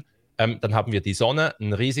zurücknehmen, dann haben wir die Sonne,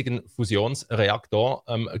 einen riesigen Fusionsreaktor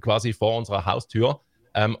quasi vor unserer Haustür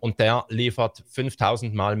und der liefert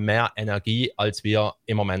 5000 Mal mehr Energie, als wir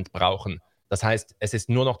im Moment brauchen. Das heißt, es ist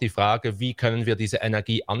nur noch die Frage, wie können wir diese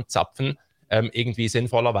Energie anzapfen, irgendwie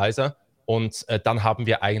sinnvollerweise. Und dann haben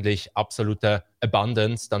wir eigentlich absolute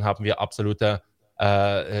Abundance, dann haben wir absolute,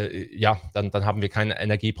 dann haben wir keine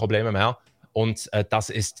Energieprobleme mehr. Und das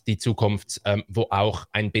ist die Zukunft, wo auch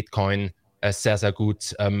ein Bitcoin sehr, sehr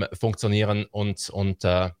gut funktionieren und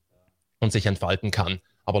sich entfalten kann.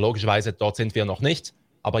 Aber logischerweise, dort sind wir noch nicht.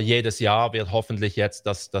 Aber jedes Jahr wird hoffentlich jetzt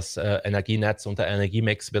das Energienetz und der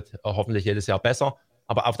Energiemix wird hoffentlich jedes Jahr besser.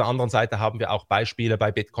 Aber auf der anderen Seite haben wir auch Beispiele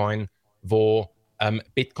bei Bitcoin, wo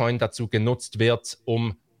Bitcoin dazu genutzt wird,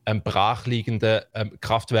 um brachliegende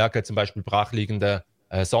Kraftwerke, zum Beispiel brachliegende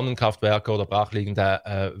Sonnenkraftwerke oder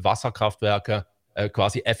brachliegende Wasserkraftwerke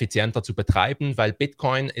quasi effizienter zu betreiben, weil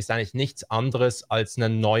Bitcoin ist eigentlich nichts anderes als eine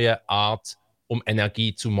neue Art, um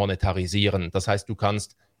Energie zu monetarisieren. Das heißt, du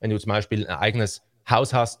kannst, wenn du zum Beispiel ein eigenes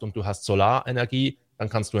Haus hast und du hast Solarenergie, dann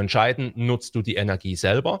kannst du entscheiden, nutzt du die Energie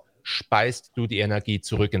selber, speist du die Energie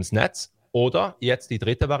zurück ins Netz oder jetzt die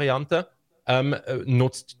dritte Variante,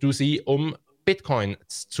 nutzt du sie, um Bitcoin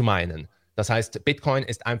zu meinen. Das heißt, Bitcoin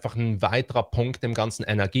ist einfach ein weiterer Punkt im ganzen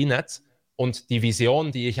Energienetz und die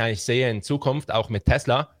Vision, die ich eigentlich sehe in Zukunft, auch mit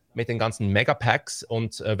Tesla, mit den ganzen Megapacks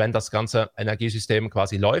und wenn das ganze Energiesystem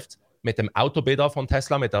quasi läuft, mit dem Autobidder von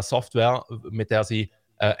Tesla, mit der Software, mit der sie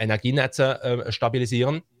Energienetze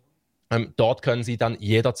stabilisieren, dort können Sie dann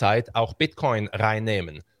jederzeit auch Bitcoin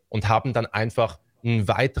reinnehmen und haben dann einfach eine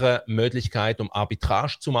weitere Möglichkeit, um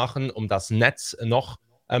Arbitrage zu machen, um das Netz noch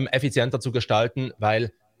effizienter zu gestalten,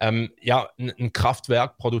 weil ein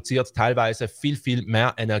Kraftwerk produziert teilweise viel, viel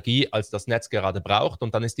mehr Energie, als das Netz gerade braucht.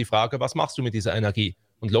 Und dann ist die Frage, was machst du mit dieser Energie?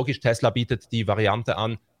 Und logisch, Tesla bietet die Variante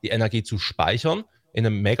an, die Energie zu speichern, in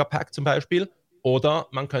einem Megapack zum Beispiel. Oder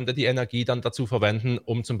man könnte die Energie dann dazu verwenden,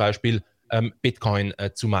 um zum Beispiel Bitcoin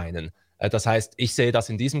zu meinen. Das heißt, ich sehe das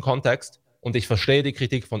in diesem Kontext und ich verstehe die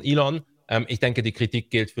Kritik von Elon. Ich denke, die Kritik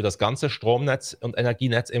gilt für das ganze Stromnetz und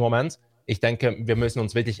Energienetz im Moment. Ich denke, wir müssen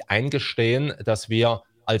uns wirklich eingestehen, dass wir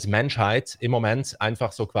als Menschheit im Moment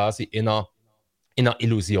einfach so quasi in einer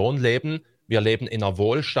Illusion leben. Wir leben in einer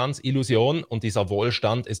Wohlstandsillusion und dieser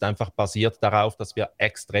Wohlstand ist einfach basiert darauf, dass wir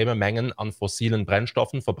extreme Mengen an fossilen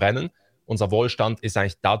Brennstoffen verbrennen. Unser Wohlstand ist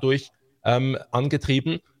eigentlich dadurch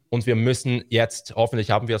angetrieben und wir müssen jetzt,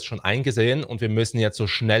 hoffentlich haben wir es schon eingesehen und wir müssen jetzt so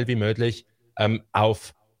schnell wie möglich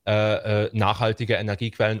auf nachhaltige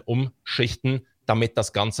Energiequellen umschichten, damit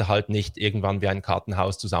das Ganze halt nicht irgendwann wie ein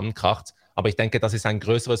Kartenhaus zusammenkracht. Aber ich denke, das ist ein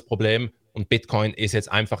größeres Problem und Bitcoin ist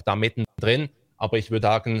jetzt einfach da mittendrin. Aber ich würde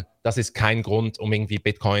sagen, das ist kein Grund, um irgendwie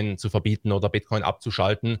Bitcoin zu verbieten oder Bitcoin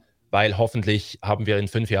abzuschalten, weil hoffentlich haben wir in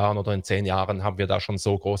 5 Jahren oder in 10 Jahren haben wir da schon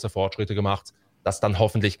so große Fortschritte gemacht, dass dann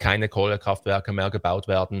hoffentlich keine Kohlekraftwerke mehr gebaut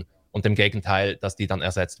werden und im Gegenteil, dass die dann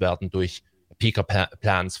ersetzt werden durch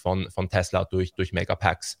Peaker-Plans von Tesla, durch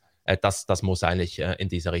Megapacks. Das muss eigentlich in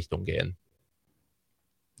diese Richtung gehen.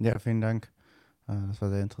 Ja, vielen Dank. Das war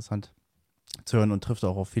sehr interessant zu hören und trifft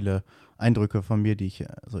auch auf viele Eindrücke von mir, die ich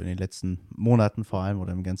so in den letzten Monaten vor allem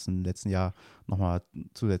oder im ganzen letzten Jahr nochmal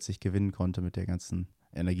zusätzlich gewinnen konnte mit der ganzen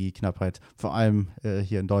Energieknappheit, vor allem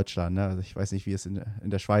hier in Deutschland. Ne? Also ich weiß nicht, wie es in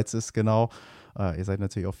der Schweiz ist genau. Ihr seid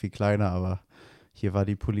natürlich auch viel kleiner, aber hier war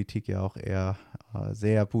die Politik ja auch eher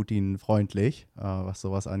sehr Putin-freundlich, was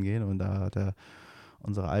sowas angeht. Und da hat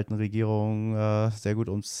unsere alten Regierung sehr gut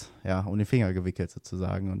um den Finger gewickelt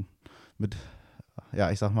sozusagen und mit,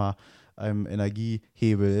 ich sag mal, einem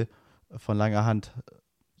Energiehebel von langer Hand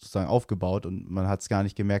sozusagen aufgebaut und man hat es gar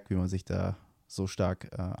nicht gemerkt, wie man sich da so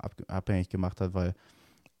stark abhängig gemacht hat, weil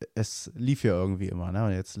es lief ja irgendwie immer, ne?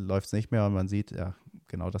 Und jetzt läuft es nicht mehr und man sieht ja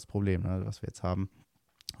genau das Problem, ne, was wir jetzt haben.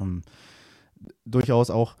 Durchaus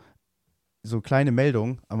auch so kleine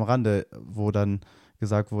Meldungen am Rande, wo dann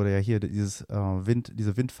gesagt wurde, ja hier diese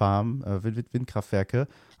Windfarmen, Windkraftwerke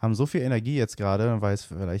haben so viel Energie jetzt gerade, weil es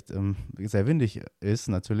vielleicht sehr windig ist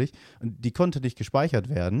natürlich und die konnte nicht gespeichert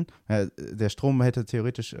werden. Ja, der Strom hätte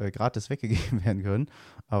theoretisch gratis weggegeben werden können,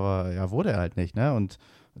 aber ja, wurde er halt nicht, ne? Und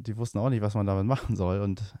die wussten auch nicht, was man damit machen soll.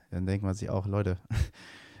 Und dann denkt man sich auch, Leute,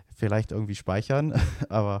 vielleicht irgendwie speichern.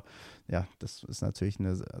 Aber ja, das ist natürlich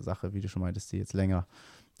eine Sache, wie du schon meintest, die jetzt länger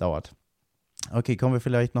dauert. Okay, kommen wir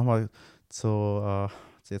vielleicht nochmal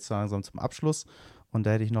jetzt langsam zum Abschluss. Und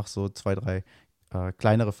da hätte ich noch so zwei, drei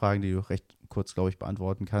kleinere Fragen, die du recht kurz, glaube ich,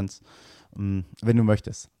 beantworten kannst, wenn du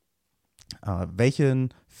möchtest.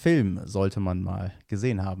 Welchen Film sollte man mal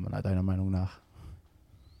gesehen haben, deiner Meinung nach?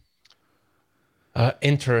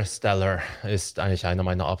 Interstellar ist eigentlich einer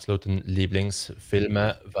meiner absoluten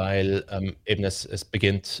Lieblingsfilme, weil eben es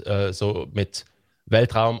beginnt so mit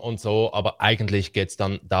Weltraum und so, aber eigentlich geht es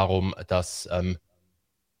dann darum, dass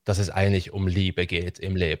es eigentlich um Liebe geht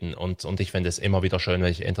im Leben. Und ich finde es immer wieder schön,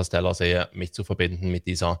 wenn ich Interstellar sehe, mich zu verbinden mit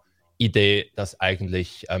dieser Idee, dass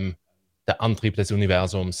eigentlich der Antrieb des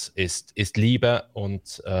Universums ist Liebe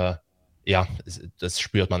und ja, das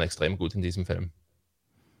spürt man extrem gut in diesem Film.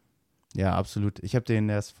 Ja, absolut. Ich habe den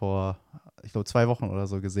erst vor, ich glaube, 2 Wochen oder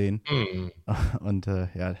so gesehen. Mm. Und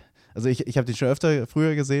ja, also ich habe den schon öfter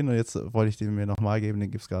früher gesehen und jetzt wollte ich den mir nochmal geben.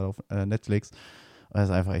 Den gibt es gerade auf Netflix. Und das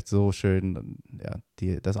ist einfach echt so schön. Und,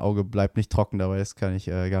 ja, das Auge bleibt nicht trocken dabei, das kann ich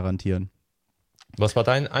garantieren. Was war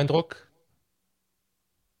dein Eindruck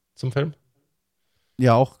zum Film?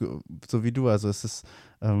 Ja, auch so wie du. Also es ist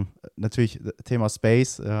natürlich Thema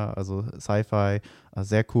Space, ja, also Sci-Fi,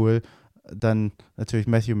 sehr cool. Dann natürlich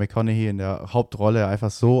Matthew McConaughey in der Hauptrolle,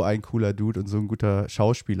 einfach so ein cooler Dude und so ein guter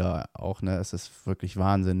Schauspieler auch, ne? Es ist wirklich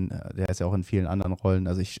Wahnsinn. Der ist ja auch in vielen anderen Rollen.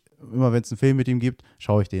 Also immer wenn es einen Film mit ihm gibt,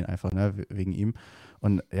 schaue ich den einfach, ne, wegen ihm.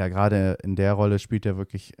 Und ja, gerade in der Rolle spielt er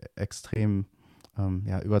wirklich extrem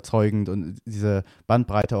ja, überzeugend und diese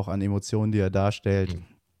Bandbreite auch an Emotionen, die er darstellt.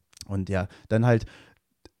 Mm. Und ja, dann halt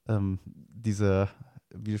diese,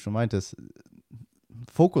 wie du schon meintest,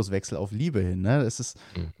 Fokuswechsel auf Liebe hin, ne?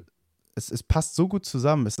 Mm. Es passt so gut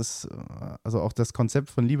zusammen. Also auch das Konzept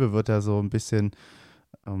von Liebe wird da so ein bisschen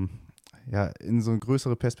ähm, ja, in so eine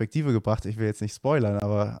größere Perspektive gebracht. Ich will jetzt nicht spoilern,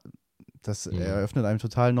 aber das Mm. eröffnet einem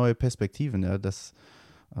total neue Perspektiven. Ja,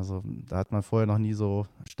 also da hat man vorher noch nie so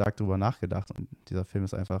stark drüber nachgedacht. Und dieser Film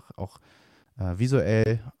ist einfach auch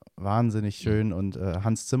visuell wahnsinnig Mm. schön. Und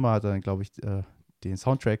Hans Zimmer hat dann, glaube ich, den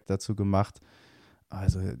Soundtrack dazu gemacht.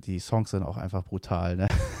 Also die Songs sind auch einfach brutal. Ne?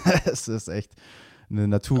 Es ist echt eine Ja,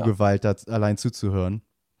 Naturgewalt, da allein zuzuhören.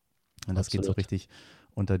 Und das geht so absolut. richtig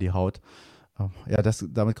unter die Haut. Ja,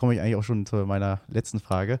 damit komme ich eigentlich auch schon zu meiner letzten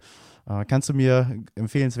Frage. Kannst du mir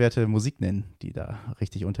empfehlenswerte Musik nennen, die da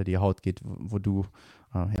richtig unter die Haut geht, wo du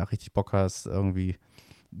ja richtig Bock hast, irgendwie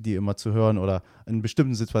die immer zu hören oder in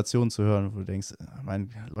bestimmten Situationen zu hören, wo du denkst,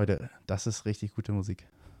 mein Leute, das ist richtig gute Musik.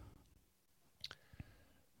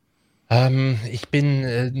 Ich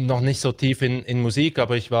bin noch nicht so tief in Musik,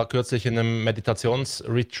 aber ich war kürzlich in einem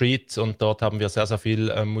Meditationsretreat und dort haben wir sehr, sehr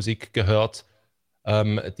viel Musik gehört,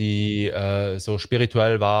 die so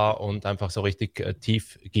spirituell war und einfach so richtig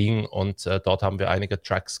tief ging. Und dort haben wir einige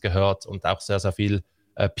Tracks gehört und auch sehr, sehr viel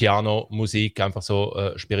Piano-Musik, einfach so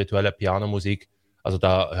spirituelle Piano-Musik. Also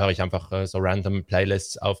da höre ich einfach so random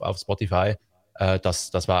Playlists auf Spotify.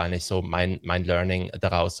 Das war eigentlich so mein Learning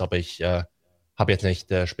daraus, aber ich habe jetzt nicht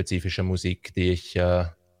spezifische Musik, die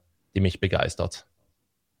mich begeistert.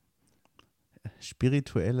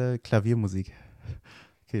 Spirituelle Klaviermusik.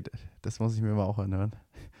 Okay, das muss ich mir mal auch anhören.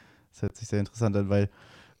 Das hört sich sehr interessant an, weil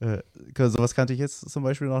sowas kannte ich jetzt zum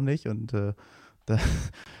Beispiel noch nicht und da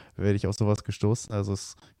werde ich auf sowas gestoßen. Also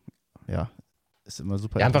ja, ist immer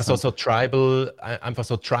super Ja, einfach interessant. einfach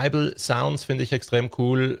so Tribal Sounds finde ich extrem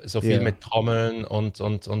cool, so viel Ja, mit Trommeln und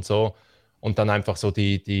so. Und dann einfach so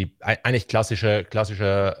eigentlich klassische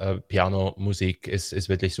Piano-Musik ist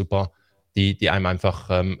wirklich super, die einem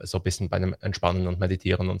einfach so ein bisschen beim Entspannen und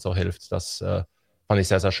Meditieren und so hilft. Das fand ich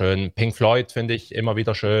sehr, sehr schön. Pink Floyd finde ich immer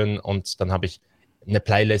wieder schön. Und dann habe ich eine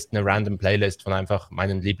random Playlist von einfach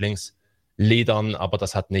meinen Lieblingsliedern, aber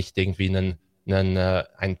das hat nicht irgendwie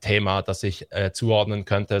ein Thema, das ich zuordnen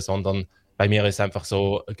könnte, sondern bei mir ist einfach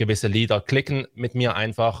so, gewisse Lieder klicken mit mir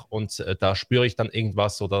einfach und da spüre ich dann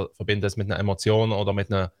irgendwas oder verbinde es mit einer Emotion oder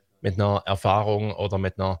mit einer Erfahrung oder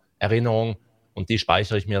mit einer Erinnerung und die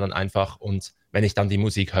speichere ich mir dann einfach und wenn ich dann die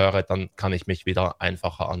Musik höre, dann kann ich mich wieder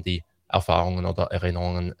einfacher an die Erfahrungen oder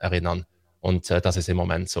Erinnerungen erinnern. Und das ist im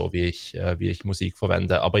Moment so, wie ich Musik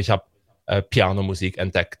verwende. Aber ich habe Pianomusik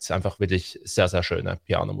entdeckt, einfach wirklich sehr, sehr schöne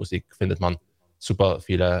Pianomusik findet man super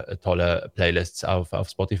viele tolle Playlists auf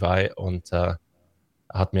Spotify und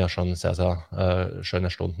hat mir schon sehr, sehr schöne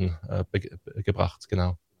Stunden gebracht,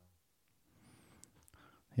 genau.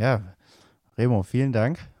 ja, Remo, vielen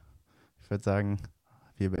Dank. Ich würde sagen,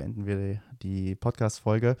 wir beenden die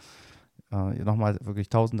Podcast-Folge. Nochmal wirklich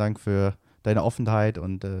tausend Dank für deine Offenheit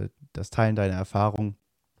und das Teilen deiner Erfahrungen.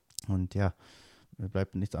 Und ja, mir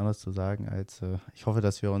bleibt nichts anderes zu sagen, als ich hoffe,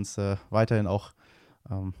 dass wir uns weiterhin auch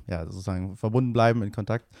ja, sozusagen verbunden bleiben, in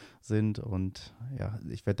Kontakt sind. Und ja,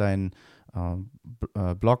 ich werde deinen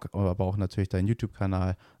Blog, aber auch natürlich deinen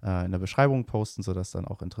YouTube-Kanal in der Beschreibung posten, sodass dann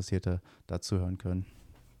auch Interessierte dazu hören können.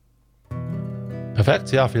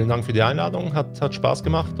 Perfekt, ja, vielen Dank für die Einladung. Hat Spaß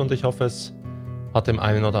gemacht und ich hoffe, es hat dem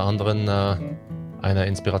einen oder anderen eine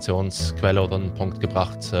Inspirationsquelle oder einen Punkt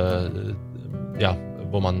gebracht, ja,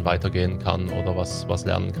 wo man weitergehen kann oder was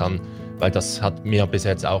lernen kann. Weil das hat mir bis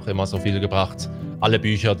jetzt auch immer so viel gebracht. Alle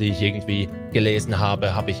Bücher, die ich irgendwie gelesen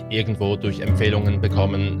habe, habe ich irgendwo durch Empfehlungen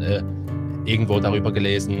bekommen, irgendwo darüber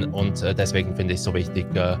gelesen. Und deswegen finde ich es so wichtig,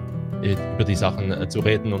 über die Sachen zu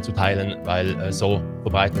reden und zu teilen, weil so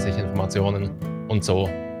verbreiten sich Informationen und so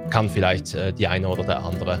kann vielleicht die eine oder der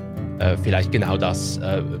andere vielleicht genau das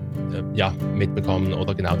ja, mitbekommen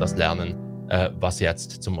oder genau das lernen, was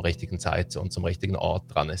jetzt zum richtigen Zeit und zum richtigen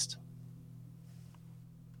Ort dran ist.